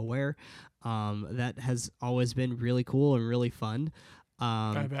out of nowhere. That has always been really cool and really fun.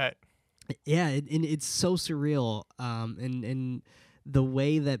 I bet. Yeah, and it's so surreal. And the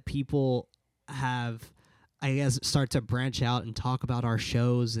way that people have, I guess, start to branch out and talk about our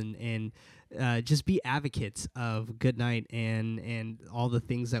shows and just be advocates of Goodnight and all the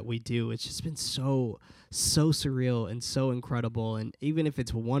things that we do. It's just been so surreal and so incredible. And even if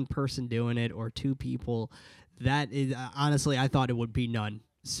it's one person doing it or 2 people, that is honestly, I thought it would be none.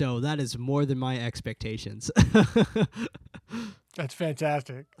 So that is more than my expectations. That's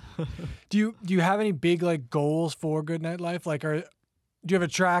fantastic. Do you have any big like goals for Goodnight Life? Like, do you have a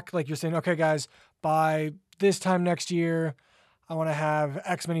track, like you're saying, okay guys, by this time next year, I want to have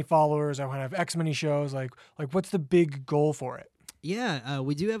X many followers, I want to have X many shows, like what's the big goal for it? Yeah,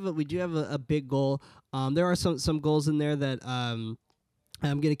 we do have a big goal. There are some goals in there that I'm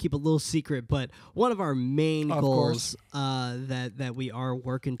gonna keep a little secret, but one of our main goals that we are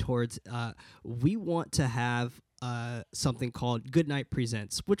working towards, we want to have something called Goodnight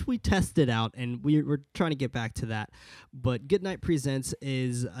Presents, which we tested out, and we're trying to get back to that. But Goodnight Presents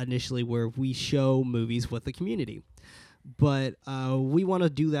is initially where we show movies with the community. But we want to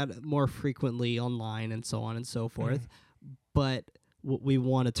do that more frequently online and so on and so forth. But what we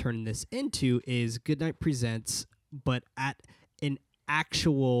want to turn this into is Goodnight Presents, but at an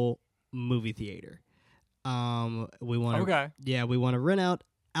actual movie theater. We want to rent out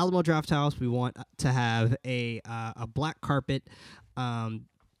Alamo Drafthouse. We want to have a black carpet,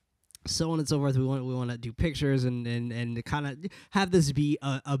 so on and so forth. We want to do pictures and kind of have this be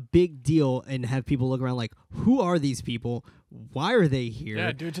a big deal and have people look around like, who are these people? Why are they here?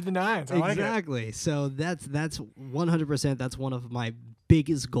 Yeah, do it to the nines. Exactly. Like it. So that's 100%. That's one of my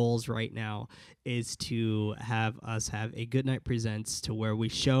biggest goals right now, is to have us have a Goodnight Presents to where we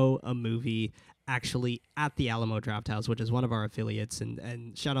show a movie actually at the Alamo Drafthouse, which is one of our affiliates,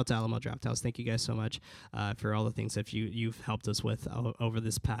 and shout out to Alamo Drafthouse. Thank you guys so much for all the things that you've helped us with over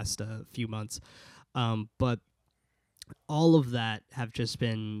this past few months. But all of that have just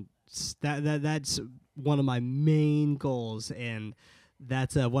been that's one of my main goals, and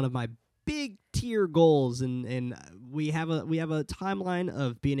that's one of my big tier goals, and we have a timeline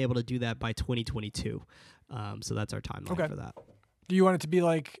of being able to do that by 2022. So that's our timeline for that. Do you want it to be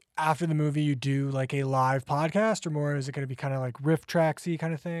like after the movie you do like a live podcast, or more is it going to be kind of like riff tracksy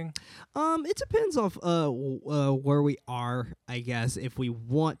kind of thing? It depends off where we are, I guess. If we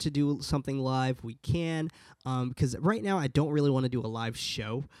want to do something live, we can. Because right now I don't really want to do a live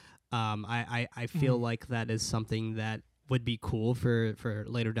show. I feel like that is something that would be cool for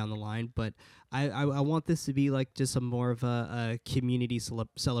later down the line, but I want this to be like just a more of a community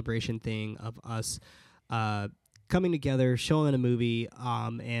celebration thing of us coming together, showing a movie,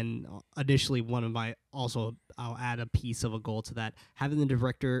 and additionally I'll add a piece of a goal to that, having the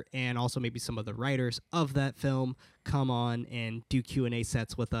director and also maybe some of the writers of that film come on and do Q&A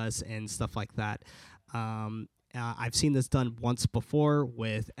sets with us and stuff like that. I've seen this done once before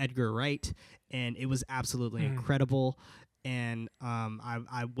with Edgar Wright, and it was absolutely incredible. And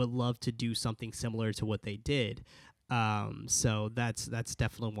I would love to do something similar to what they did. So that's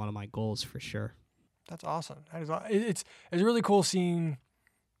definitely one of my goals for sure. That's awesome. It's really cool seeing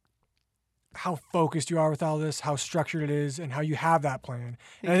how focused you are with all this, how structured it is, and how you have that plan.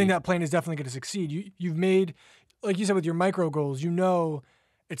 And I think that plan is definitely going to succeed. You've made, like you said, with your micro goals,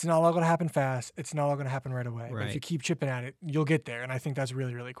 it's not all going to happen fast. It's not all going to happen right away. Right. But if you keep chipping at it, you'll get there. And I think that's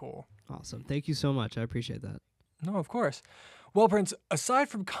really, really cool. Awesome. Thank you so much. I appreciate that. No, of course. Well, Prince, aside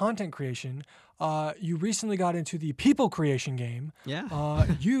from content creation, you recently got into the people creation game. Yeah.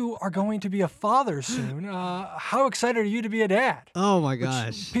 You are going to be a father soon. How excited are you to be a dad? Oh, my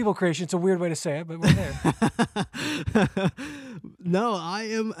gosh. People creation, it's a weird way to say it, but we're there. No, I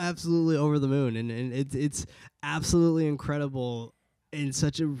am absolutely over the moon, and it's absolutely incredible and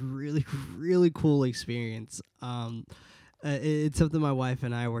such a really, really cool experience. It's something my wife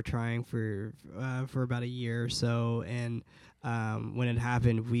and I were trying for about a year or so, and when it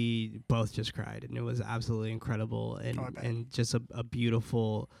happened, we both just cried, and it was absolutely incredible and just a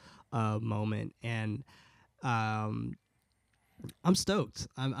beautiful moment. And I'm stoked.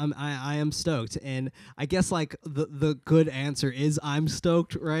 I am stoked, and I guess like the good answer is I'm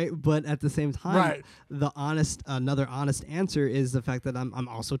stoked, right? But at the same time, right. Another honest answer is the fact that I'm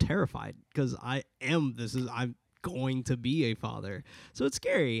also terrified because I'm going to be a father, so it's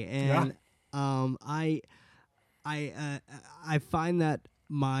scary. And I find that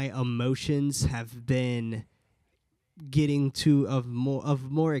my emotions have been getting to of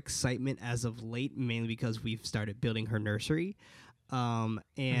more excitement as of late, mainly because we've started building her nursery,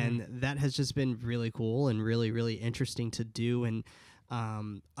 and that has just been really cool and really, really interesting to do. And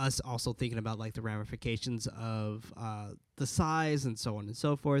us also thinking about like the ramifications of the size and so on and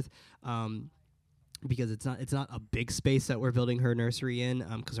so forth. Because it's not a big space that we're building her nursery in,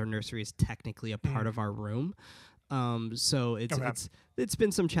 because our nursery is technically a part of our room. So it's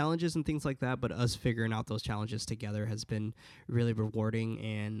been some challenges and things like that, but us figuring out those challenges together has been really rewarding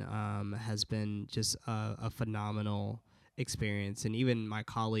and has been just a phenomenal experience. And even my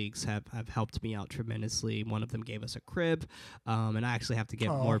colleagues have helped me out tremendously. One of them gave us a crib, and I actually have to get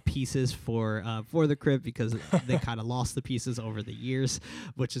more pieces for the crib because they kind of lost the pieces over the years,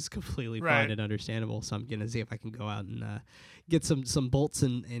 which is completely fine and understandable. So I'm gonna see if I can go out and get some bolts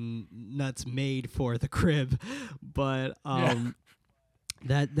and nuts made for the crib. But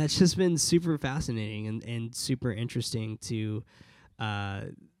that's just been super fascinating and super interesting to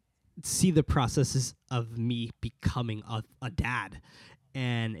see the processes of me becoming a dad,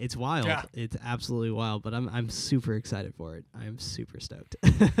 and it's wild. It's absolutely wild, but I'm super excited for it. I'm super stoked.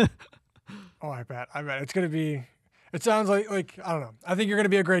 I bet it's gonna be. It sounds like I don't know. I think you're gonna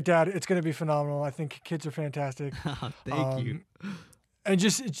be a great dad. It's gonna be phenomenal. I think kids are fantastic. Thank you. And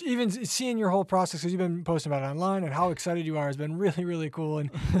just even seeing your whole process, because you've been posting about it online, and how excited you are has been really, really cool. And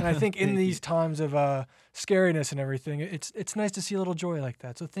I think in these times of scariness and everything, it's nice to see a little joy like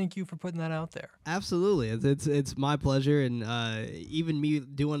that. So thank you for putting that out there. Absolutely, it's my pleasure. And even me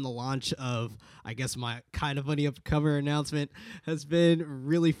doing the launch of, I guess, my Kind of Funny cover announcement has been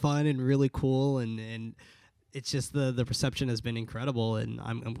really fun and really cool. And it's just the reception has been incredible, and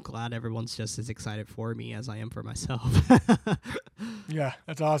I'm glad everyone's just as excited for me as I am for myself. Yeah,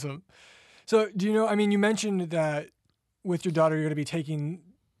 that's awesome. So do you know, I mean, you mentioned that with your daughter, you're going to be taking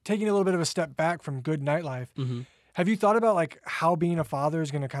a little bit of a step back from good nightlife. Mm-hmm. Have you thought about like how being a father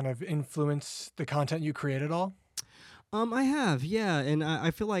is going to kind of influence the content you create at all? I have, yeah, and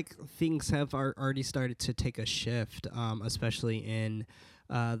I feel like things have already started to take a shift, especially in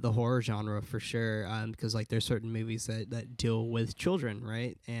the horror genre for sure, because like there's certain movies that deal with children,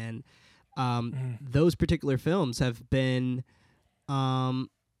 right? And those particular films have been a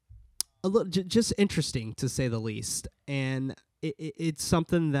little just interesting to say the least, and it's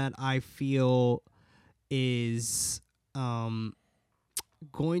something that I feel is going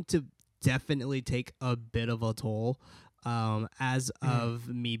to definitely take a bit of a toll, as of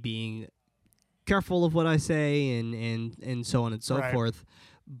me being careful of what I say and so on and so forth.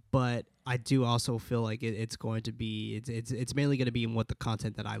 But I do also feel like it's going to be it's mainly going to be in what the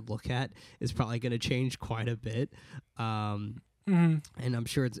content that I look at is probably going to change quite a bit. And I'm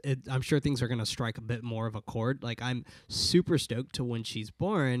sure I'm sure things are going to strike a bit more of a chord. Like, I'm super stoked to when she's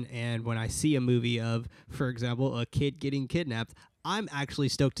born, and when I see a movie of, for example, a kid getting kidnapped, I'm actually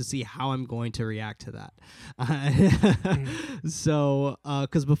stoked to see how I'm going to react to that. So,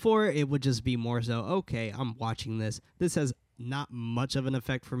 because before it would just be more so, okay, I'm watching this. This has not much of an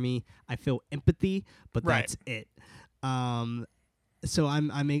effect for me. I feel empathy, but that's it. so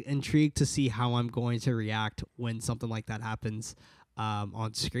I'm intrigued to see how I'm going to react when something like that happens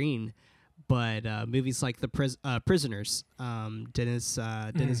on screen. But movies like Prisoners, Denis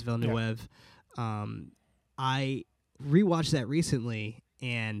Villeneuve, I rewatched that recently,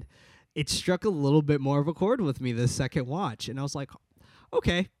 and it struck a little bit more of a chord with me this second watch, and I was like,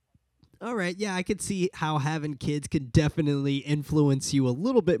 okay. All right, yeah, I could see how having kids could definitely influence you a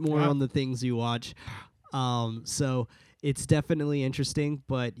little bit more on the things you watch. So it's definitely interesting,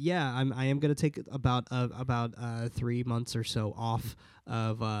 but yeah, I am gonna take about 3 months or so off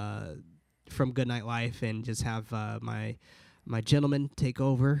of from Goodnight Life and just have my gentleman take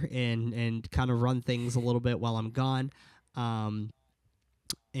over and kind of run things a little bit while I'm gone.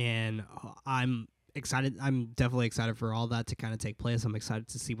 And I'm excited. I'm definitely excited for all that to kind of take place. I'm excited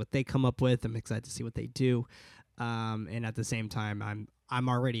to see what they come up with. I'm excited to see what they do. And at the same time, I'm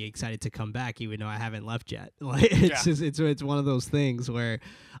already excited to come back, even though I haven't left yet. Like it's one of those things where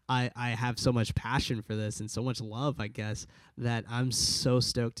I have so much passion for this and so much love, I guess, that I'm so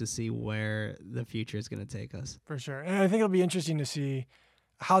stoked to see where the future is going to take us. For sure, and I think it'll be interesting to see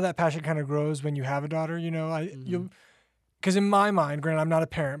how that passion kind of grows when you have a daughter. Because in my mind, granted, I'm not a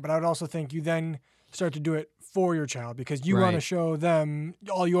parent, but I would also think you then start to do it for your child because you want to show them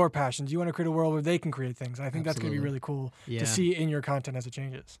all your passions. You want to create a world where they can create things. And I think that's going to be really cool to see in your content as it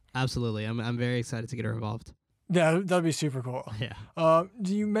changes. Absolutely. I'm very excited to get her involved. Yeah, that'd be super cool. Yeah.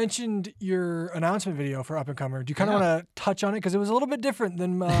 You mentioned your announcement video for Up and Comer. Do you kind of want to touch on it? Because it was a little bit different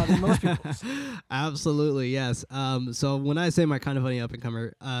than most people's. Absolutely, yes. So when I say my Kind of Funny Up and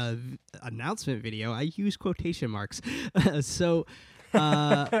Comer announcement video, I use quotation marks. So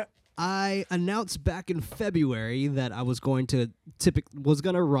I announced back in February that I was going to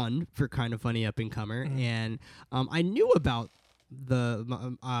run for Kind of Funny Up and Comer, and I knew about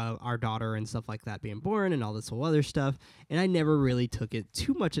our daughter and stuff like that being born and all this whole other stuff, and I never really took it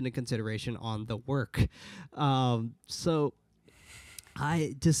too much into consideration on the work. So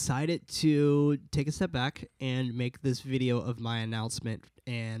I decided to take a step back and make this video of my announcement.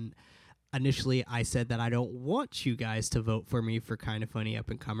 And initially I said that I don't want you guys to vote for me for Kind of Funny Up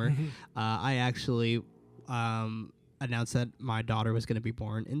and Comer. I actually announced that my daughter was going to be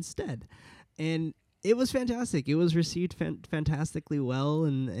born instead, and it was fantastic. It was received fantastically well,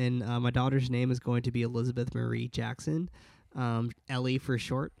 and my daughter's name is going to be Elizabeth Marie Jackson, Ellie for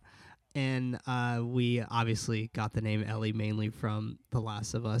short. And we obviously got the name Ellie mainly from The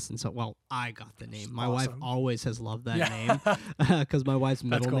Last of Us, and so I got the name. My wife always has loved that name because my wife's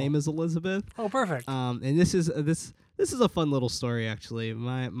middle name is Elizabeth. Oh, perfect. And this is a fun little story actually.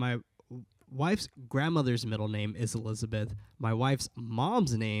 My wife's grandmother's middle name is Elizabeth. My wife's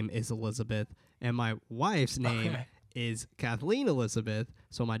mom's name is Elizabeth. And my wife's name is Kathleen Elizabeth,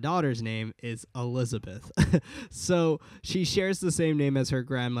 so my daughter's name is Elizabeth. So she shares the same name as her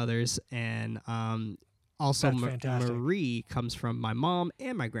grandmother's, and also Marie comes from my mom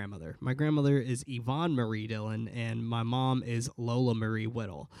and my grandmother. My grandmother is Yvonne Marie Dillon, and my mom is Lola Marie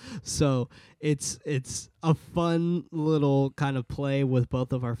Whittle. So it's a fun little kind of play with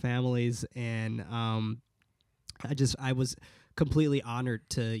both of our families, and I was completely honored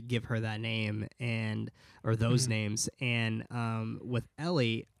to give her that name or those names. And with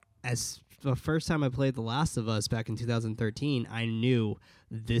Ellie, as the first time I played The Last of Us back in 2013, I knew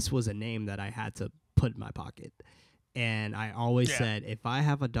this was a name that I had to put in my pocket. And I always said, if I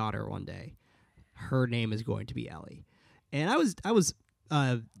have a daughter one day, her name is going to be Ellie. And I was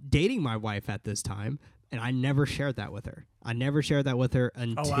dating my wife at this time, and I never shared that with her.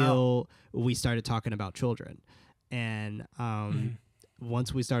 Until we started talking about children. And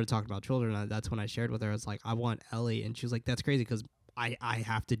once we started talking about children, that's when I shared with her. I was like, I want Ellie. And she was like, that's crazy because I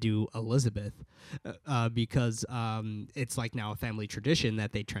have to do Elizabeth because it's like now a family tradition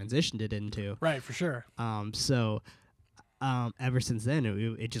that they transitioned it into. Right, for sure. So ever since then,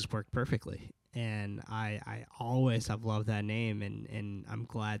 it just worked perfectly. And I always have loved that name. And I'm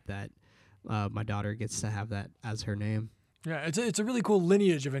glad that my daughter gets to have that as her name. Yeah, it's a really cool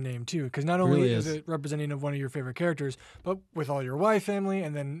lineage of a name, too, because not only really is it representing of one of your favorite characters, but with all your wife family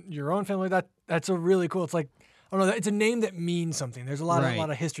and then your own family, that's a really cool, it's like, I don't know, it's a name that means something. There's a lot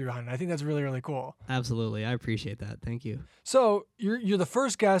of history behind it. I think that's really, really cool. Absolutely. I appreciate that. Thank you. So you're the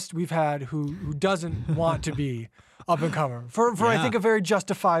first guest we've had who doesn't want to be Up and Comer for I think, a very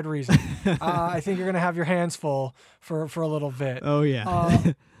justified reason. I think you're going to have your hands full for a little bit. Oh,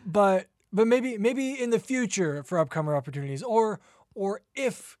 yeah. But maybe in the future for upcomer opportunities, or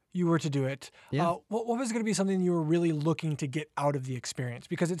if you were to do it, Yeah. what was going to be something you were really looking to get out of the experience?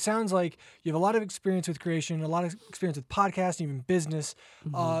 Because it sounds like you have a lot of experience with creation, a lot of experience with podcasting, even business.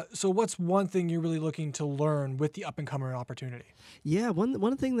 So what's one thing you're really looking to learn with the up-and-comer opportunity? Yeah,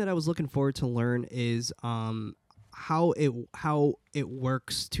 one thing that I was looking forward to learn is how it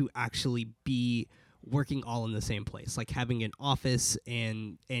works to actually be working all in the same place, like having an office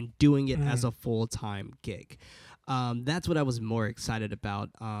and doing it as a full-time gig. That's what I was more excited about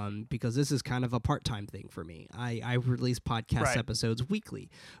because this is kind of a part-time thing for me. I release podcast episodes weekly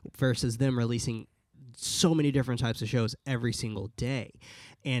versus them releasing so many different types of shows every single day.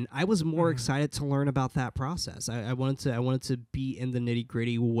 And I was more excited to learn about that process. I wanted to be in the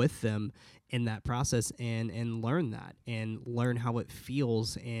nitty-gritty with them in that process and learn that and learn how it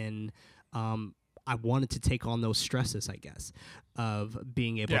feels. And I wanted to take on those stresses, I guess, of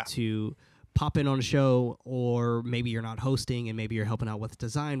being able to pop in on a show, or maybe you're not hosting and maybe you're helping out with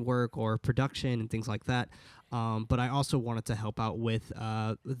design work or production and things like that. But I also wanted to help out with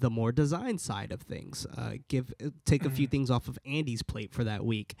the more design side of things, take a few things off of Andy's plate for that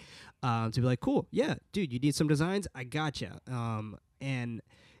week, to be like, cool, yeah, dude, you need some designs? I gotcha. And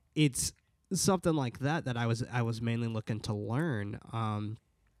it's something like that I was mainly looking to learn.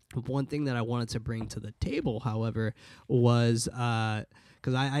 One thing that I wanted to bring to the table, however, was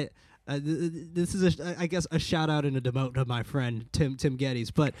because this is I guess a shout out and a demote to my friend Tim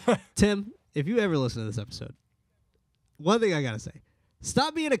Geddes. But Tim, if you ever listen to this episode, one thing I gotta say: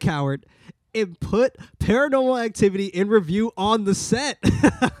 stop being a coward and put Paranormal Activity in review on the set.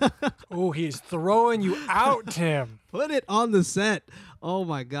 Oh, he's throwing you out, Tim. Put it on the set. Oh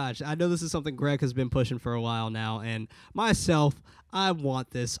my gosh. I know this is something Greg has been pushing for a while now, and myself, I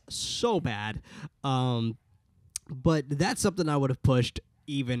want this so bad. But that's something I would have pushed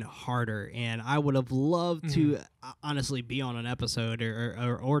even harder, and I would have loved to honestly be on an episode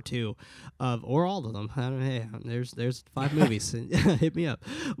or two of, or all of them. I don't know, hey, there's 5 movies. Hit me up.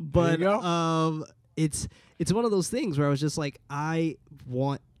 But it's one of those things where I was just like, I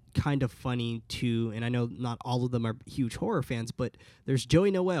want Kind of Funny to, and I know not all of them are huge horror fans, but there's Joey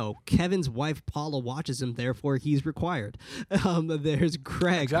Noel. Kevin's wife Paula watches him, therefore he's required. There's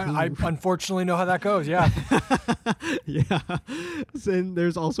Greg. Exactly. I unfortunately know how that goes. Yeah. Yeah. And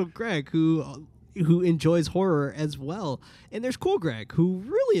there's also Greg who enjoys horror as well, and there's Cool Greg who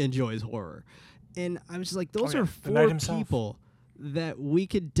really enjoys horror. And I was just like, those are 4 people that we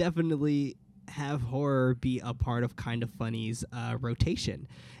could definitely have horror be a part of Kind of Funny's rotation.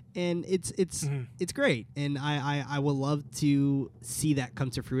 And it's great, and I would love to see that come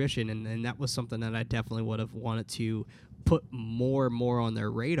to fruition, and that was something that I definitely would have wanted to put more on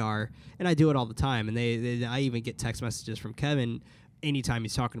their radar, and I do it all the time. And I even get text messages from Kevin anytime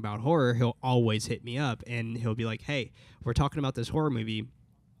he's talking about horror. He'll always hit me up, and he'll be like, hey, we're talking about this horror movie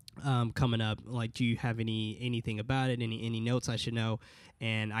coming up, like, do you have anything about it, any notes I should know?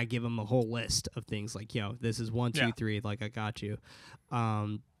 And I give him a whole list of things, like, yo, this is 1, 2, 3, like, I got you.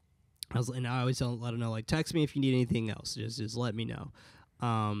 And I always let him know, like, text me if you need anything else. Just let me know.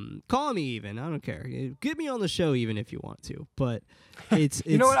 Call me even. I don't care. Get me on the show even if you want to. But it's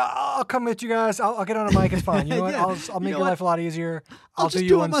you know what? I'll come with you guys. I'll get on a mic. It's fine. You know what? I'll make your life a lot easier. I'll just do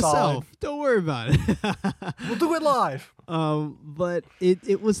you it myself. Don't worry about it. We'll do it live. But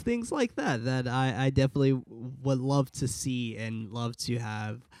it was things like that I definitely would love to see and love to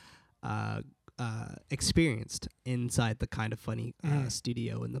have experienced inside the Kind of Funny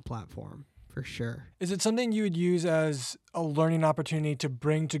studio and the platform, for sure. Is it something you would use as a learning opportunity to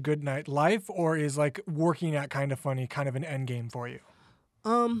bring to Goodnight Life, or is like working at Kind of Funny kind of an end game for you?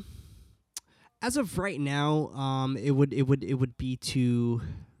 As of right now, it would be to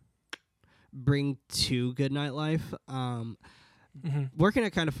bring to Goodnight Life. Working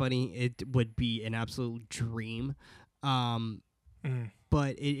at Kind of Funny, it would be an absolute dream.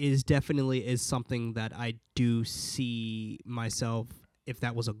 But it is definitely something that I do see myself. If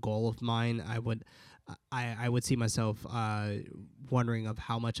that was a goal of mine, I would see myself wondering of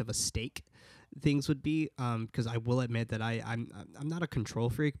how much of a stake things would be. Because I will admit that I'm not a control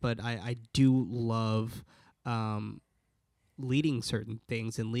freak, but I do love leading certain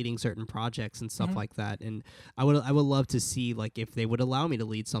things and leading certain projects and stuff like that. And I would love to see, like, if they would allow me to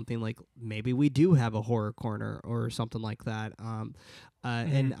lead something, like maybe we do have a horror corner or something like that.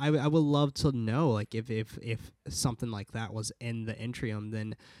 And I would love to know, like, if something like that was in the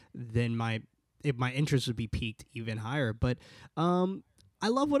interim, then my interest would be piqued even higher. But I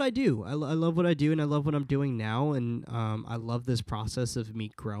love what I do. I love what I do, and I love what I'm doing now. And I love this process of me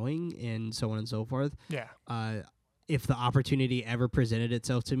growing and so on and so forth. Yeah. If the opportunity ever presented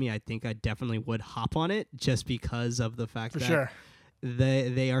itself to me, I think I definitely would hop on it, just because of the fact that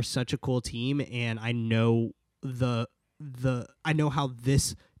they are such a cool team, and I know I know how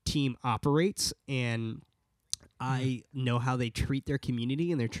this team operates, and I know how they treat their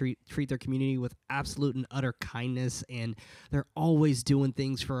community, and they treat their community with absolute and utter kindness, and they're always doing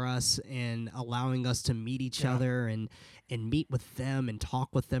things for us and allowing us to meet each other and meet with them and talk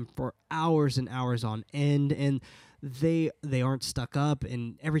with them for hours and hours on end. And they aren't stuck up.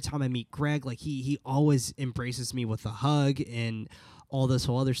 And every time I meet Greg, like he always embraces me with a hug and all this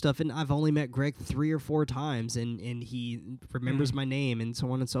whole other stuff. And I've only met Greg 3 or 4 times, and he remembers my name and so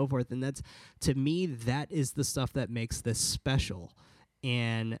on and so forth. And that's, to me, that is the stuff that makes this special.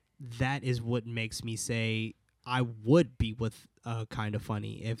 And that is what makes me say I would be with Kind of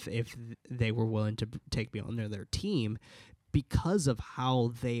Funny if they were willing to take me on their team, because of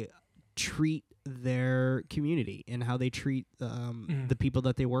how they treat their community and how they treat the people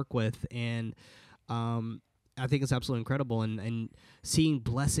that they work with. And I think it's absolutely incredible. And seeing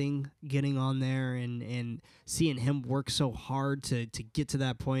Blessing getting on there and seeing him work so hard to get to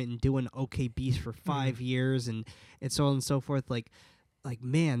that point and doing OK Beast for 5 years and so on and so forth, like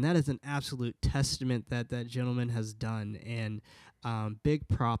man, that is an absolute testament that gentleman has done. And big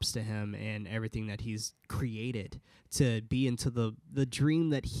props to him and everything that he's created to be into the dream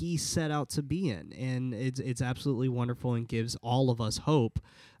that he set out to be in. And it's absolutely wonderful and gives all of us hope.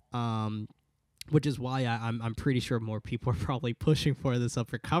 Which is why I'm pretty sure more people are probably pushing for this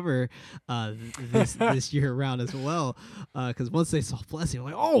upper cover this year around as well. Because once they saw Blessing,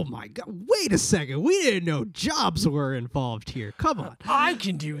 like, oh my God, wait a second, we didn't know jobs were involved here. Come on, I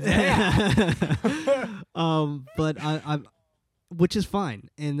can do that. But I'm, which is fine,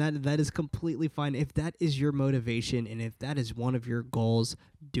 and that is completely fine. If that is your motivation and if that is one of your goals,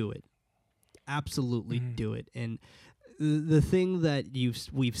 do it. Absolutely do it. And the thing that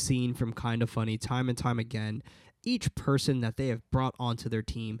we've seen from Kind of Funny time and time again, each person that they have brought onto their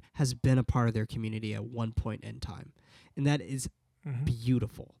team has been a part of their community at one point in time. And that is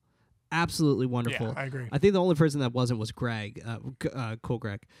beautiful. Absolutely wonderful. Yeah, I agree. I think the only person that wasn't was Greg, Cool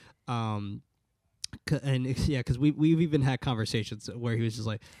Greg. And yeah, because we've even had conversations where he was just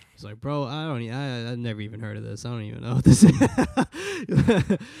like, bro, I've never even heard of this. I don't even know what this is.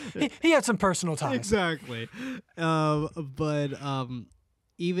 He had some personal ties. Exactly. But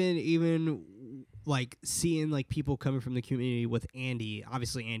even like seeing like people coming from the community with Andy,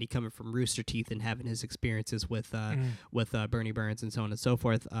 obviously Andy coming from Rooster Teeth and having his experiences with Bernie Burns and so on and so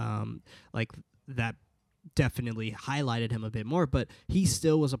forth, like that definitely highlighted him a bit more, but he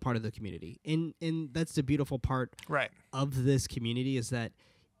still was a part of the community. And that's the beautiful part of this community, is that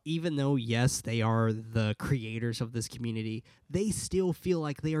even though, yes, they are the creators of this community, they still feel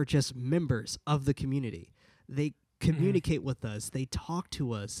like they are just members of the community. They communicate with us. They talk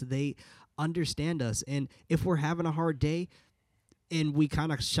to us. They understand us. And if we're having a hard day and we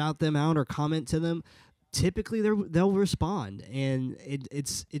kind of shout them out or comment to them, typically they'll respond. And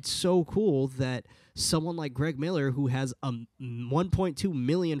it's so cool that someone like Greg Miller, who has 1.2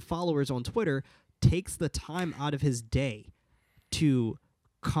 million followers on Twitter, takes the time out of his day to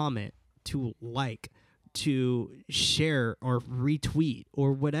comment, to like, to share or retweet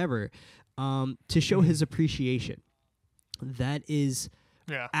or whatever, to show his appreciation. That is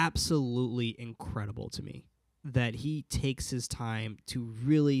absolutely incredible to me, that he takes his time to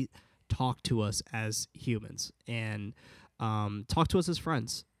really talk to us as humans and talk to us as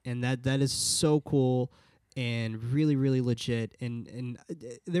friends. And that is so cool and really, really legit. And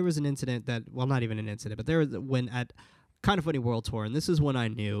there was an incident that, well, not even an incident, but there was when at Kind of Funny World Tour, and this is when I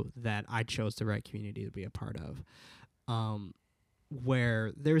knew that I chose the right community to be a part of,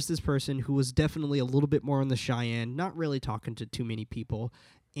 where there's this person who was definitely a little bit more on the shy end, not really talking to too many people,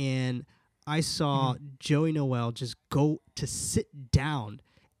 and I saw Joey Noel just go to sit down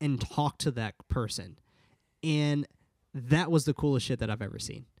and talk to that person. And that was the coolest shit that I've ever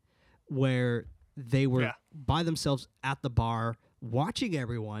seen, where they were by themselves at the bar watching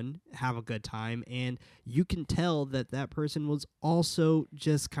everyone have a good time, and you can tell that person was also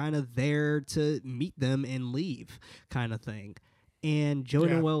just kind of there to meet them and leave kind of thing. And Joey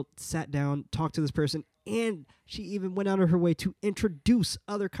Noel sat down, talked to this person, and she even went out of her way to introduce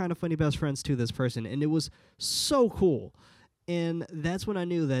other Kind of Funny best friends to this person, and it was so cool. And that's when I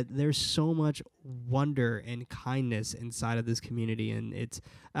knew that there's so much wonder and kindness inside of this community, and it's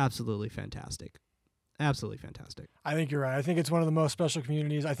absolutely fantastic. Absolutely fantastic. I think you're right. I think it's one of the most special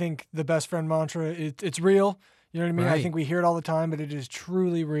communities. I think the best friend mantra, it's real. You know what I mean? Right. I think we hear it all the time, but it is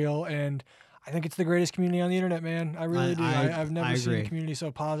truly real. And I think it's the greatest community on the internet, man. I really do. I've never seen a community so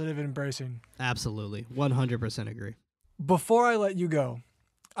positive and embracing. Absolutely. 100% agree. Before I let you go,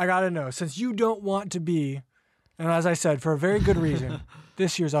 I got to know, since you don't want to be And as I said, for a very good reason,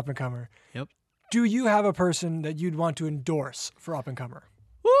 this year's up-and-comer. Yep. Do you have a person that you'd want to endorse for up-and-comer?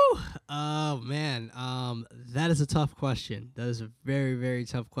 Woo! Oh man, that is a tough question. That is a very, very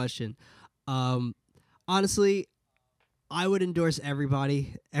tough question. Honestly, I would endorse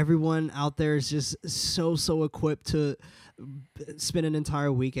everybody. Everyone out there is just so equipped to spend an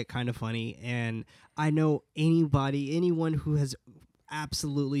entire week at Kind of Funny, and I know anyone who has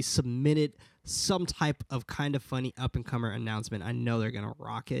absolutely submitted some type of Kind of Funny up-and-comer announcement, I know they're gonna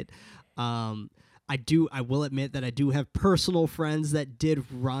rock it. I will admit that I do have personal friends that did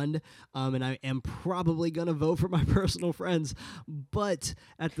run, and I am probably gonna vote for my personal friends. But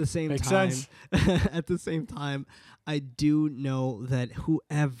at the same time, I do know that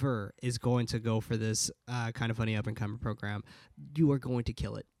whoever is going to go for this Kind of Funny up-and-comer program, you are going to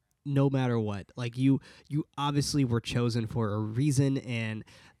kill it, no matter what. Like you obviously were chosen for a reason, and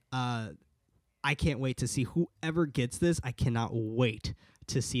I can't wait to see whoever gets this. I cannot wait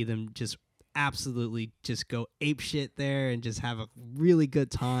to see them just absolutely just go ape shit there and just have a really good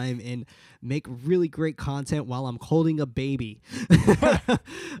time and make really great content while I'm holding a baby.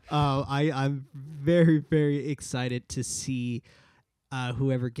 I'm very, very excited to see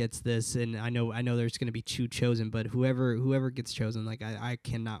whoever gets this, and I know there's going to be two chosen, but whoever gets chosen, like I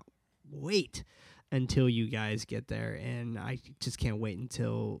cannot wait until you guys get there, and I just can't wait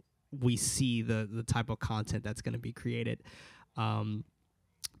until we see the type of content that's going to be created.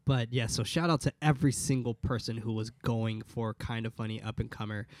 But yeah, so shout out to every single person who was going for Kind of Funny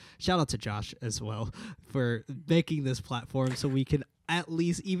up-and-comer. Shout out to Josh as well for making this platform so we can at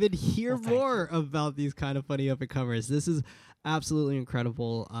least even hear more about these Kind of Funny up-and-comers. This is absolutely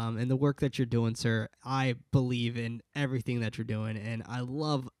incredible. And the work that you're doing, sir, I believe in everything that you're doing, and I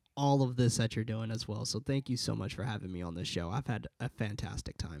love all of this that you're doing as well. So thank you so much for having me on this show. I've had a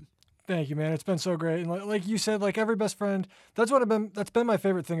fantastic time. Thank you, man. It's been so great. And like you said, like every best friend, that's been my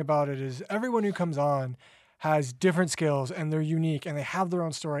favorite thing about it is everyone who comes on has different skills and they're unique and they have their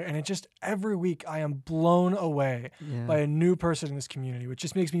own story. And it just every week I am blown away by a new person in this community, which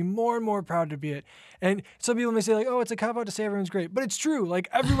just makes me more and more proud to be it. And some people may say like, oh, it's a cop out to say everyone's great, but it's true. Like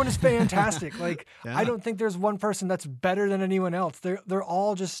everyone is fantastic. Like I don't think there's one person that's better than anyone else. They're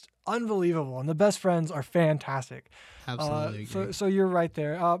all just unbelievable. And the best friends are fantastic. Absolutely. So you're right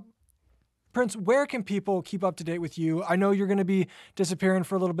there. Prince, where can people keep up to date with you? I know you're going to be disappearing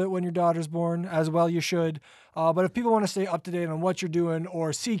for a little bit when your daughter's born, as well you should. But if people want to stay up to date on what you're doing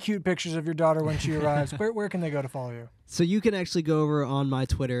or see cute pictures of your daughter when she arrives, where can they go to follow you? So you can actually go over on my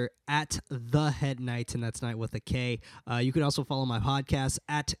Twitter at The Head Knight, and that's Night with a K. You can also follow my podcast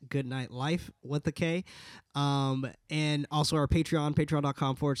at Good Night Life with a K. And also our Patreon,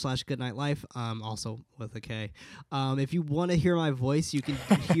 patreon.com/Good Night Life, also with a K. If you want to hear my voice, you can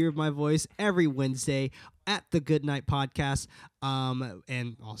hear my voice every Wednesday at the Good Night Podcast,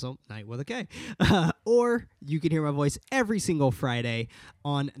 and also Night with a K. Or you can hear my voice every single Friday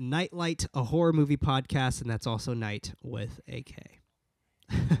on Nightlight, a horror movie podcast, and that's also Night with a K.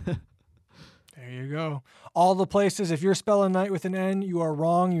 There you go. All the places, if you're spelling night with an N, you are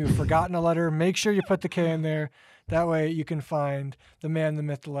wrong. You've forgotten a letter. Make sure you put the K in there. That way you can find the man, the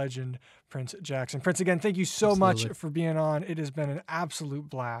myth, the legend, Prince Jackson. Prince, again, thank you so much for being on. It has been an absolute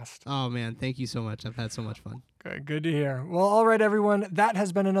blast. Oh, man. Thank you so much. I've had so much fun. Good to hear. Well, all right, everyone. That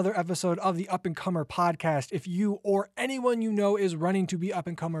has been another episode of the Up and Comer podcast. If you or anyone you know is running to be Up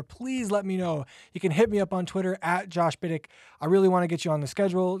and Comer, please let me know. You can hit me up on Twitter at Josh Biddick. I really want to get you on the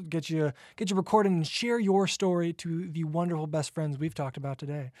schedule, get you recorded, and share your story to the wonderful best friends we've talked about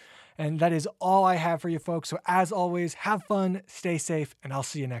today. And that is all I have for you folks. So as always, have fun, stay safe, and I'll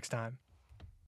see you next time.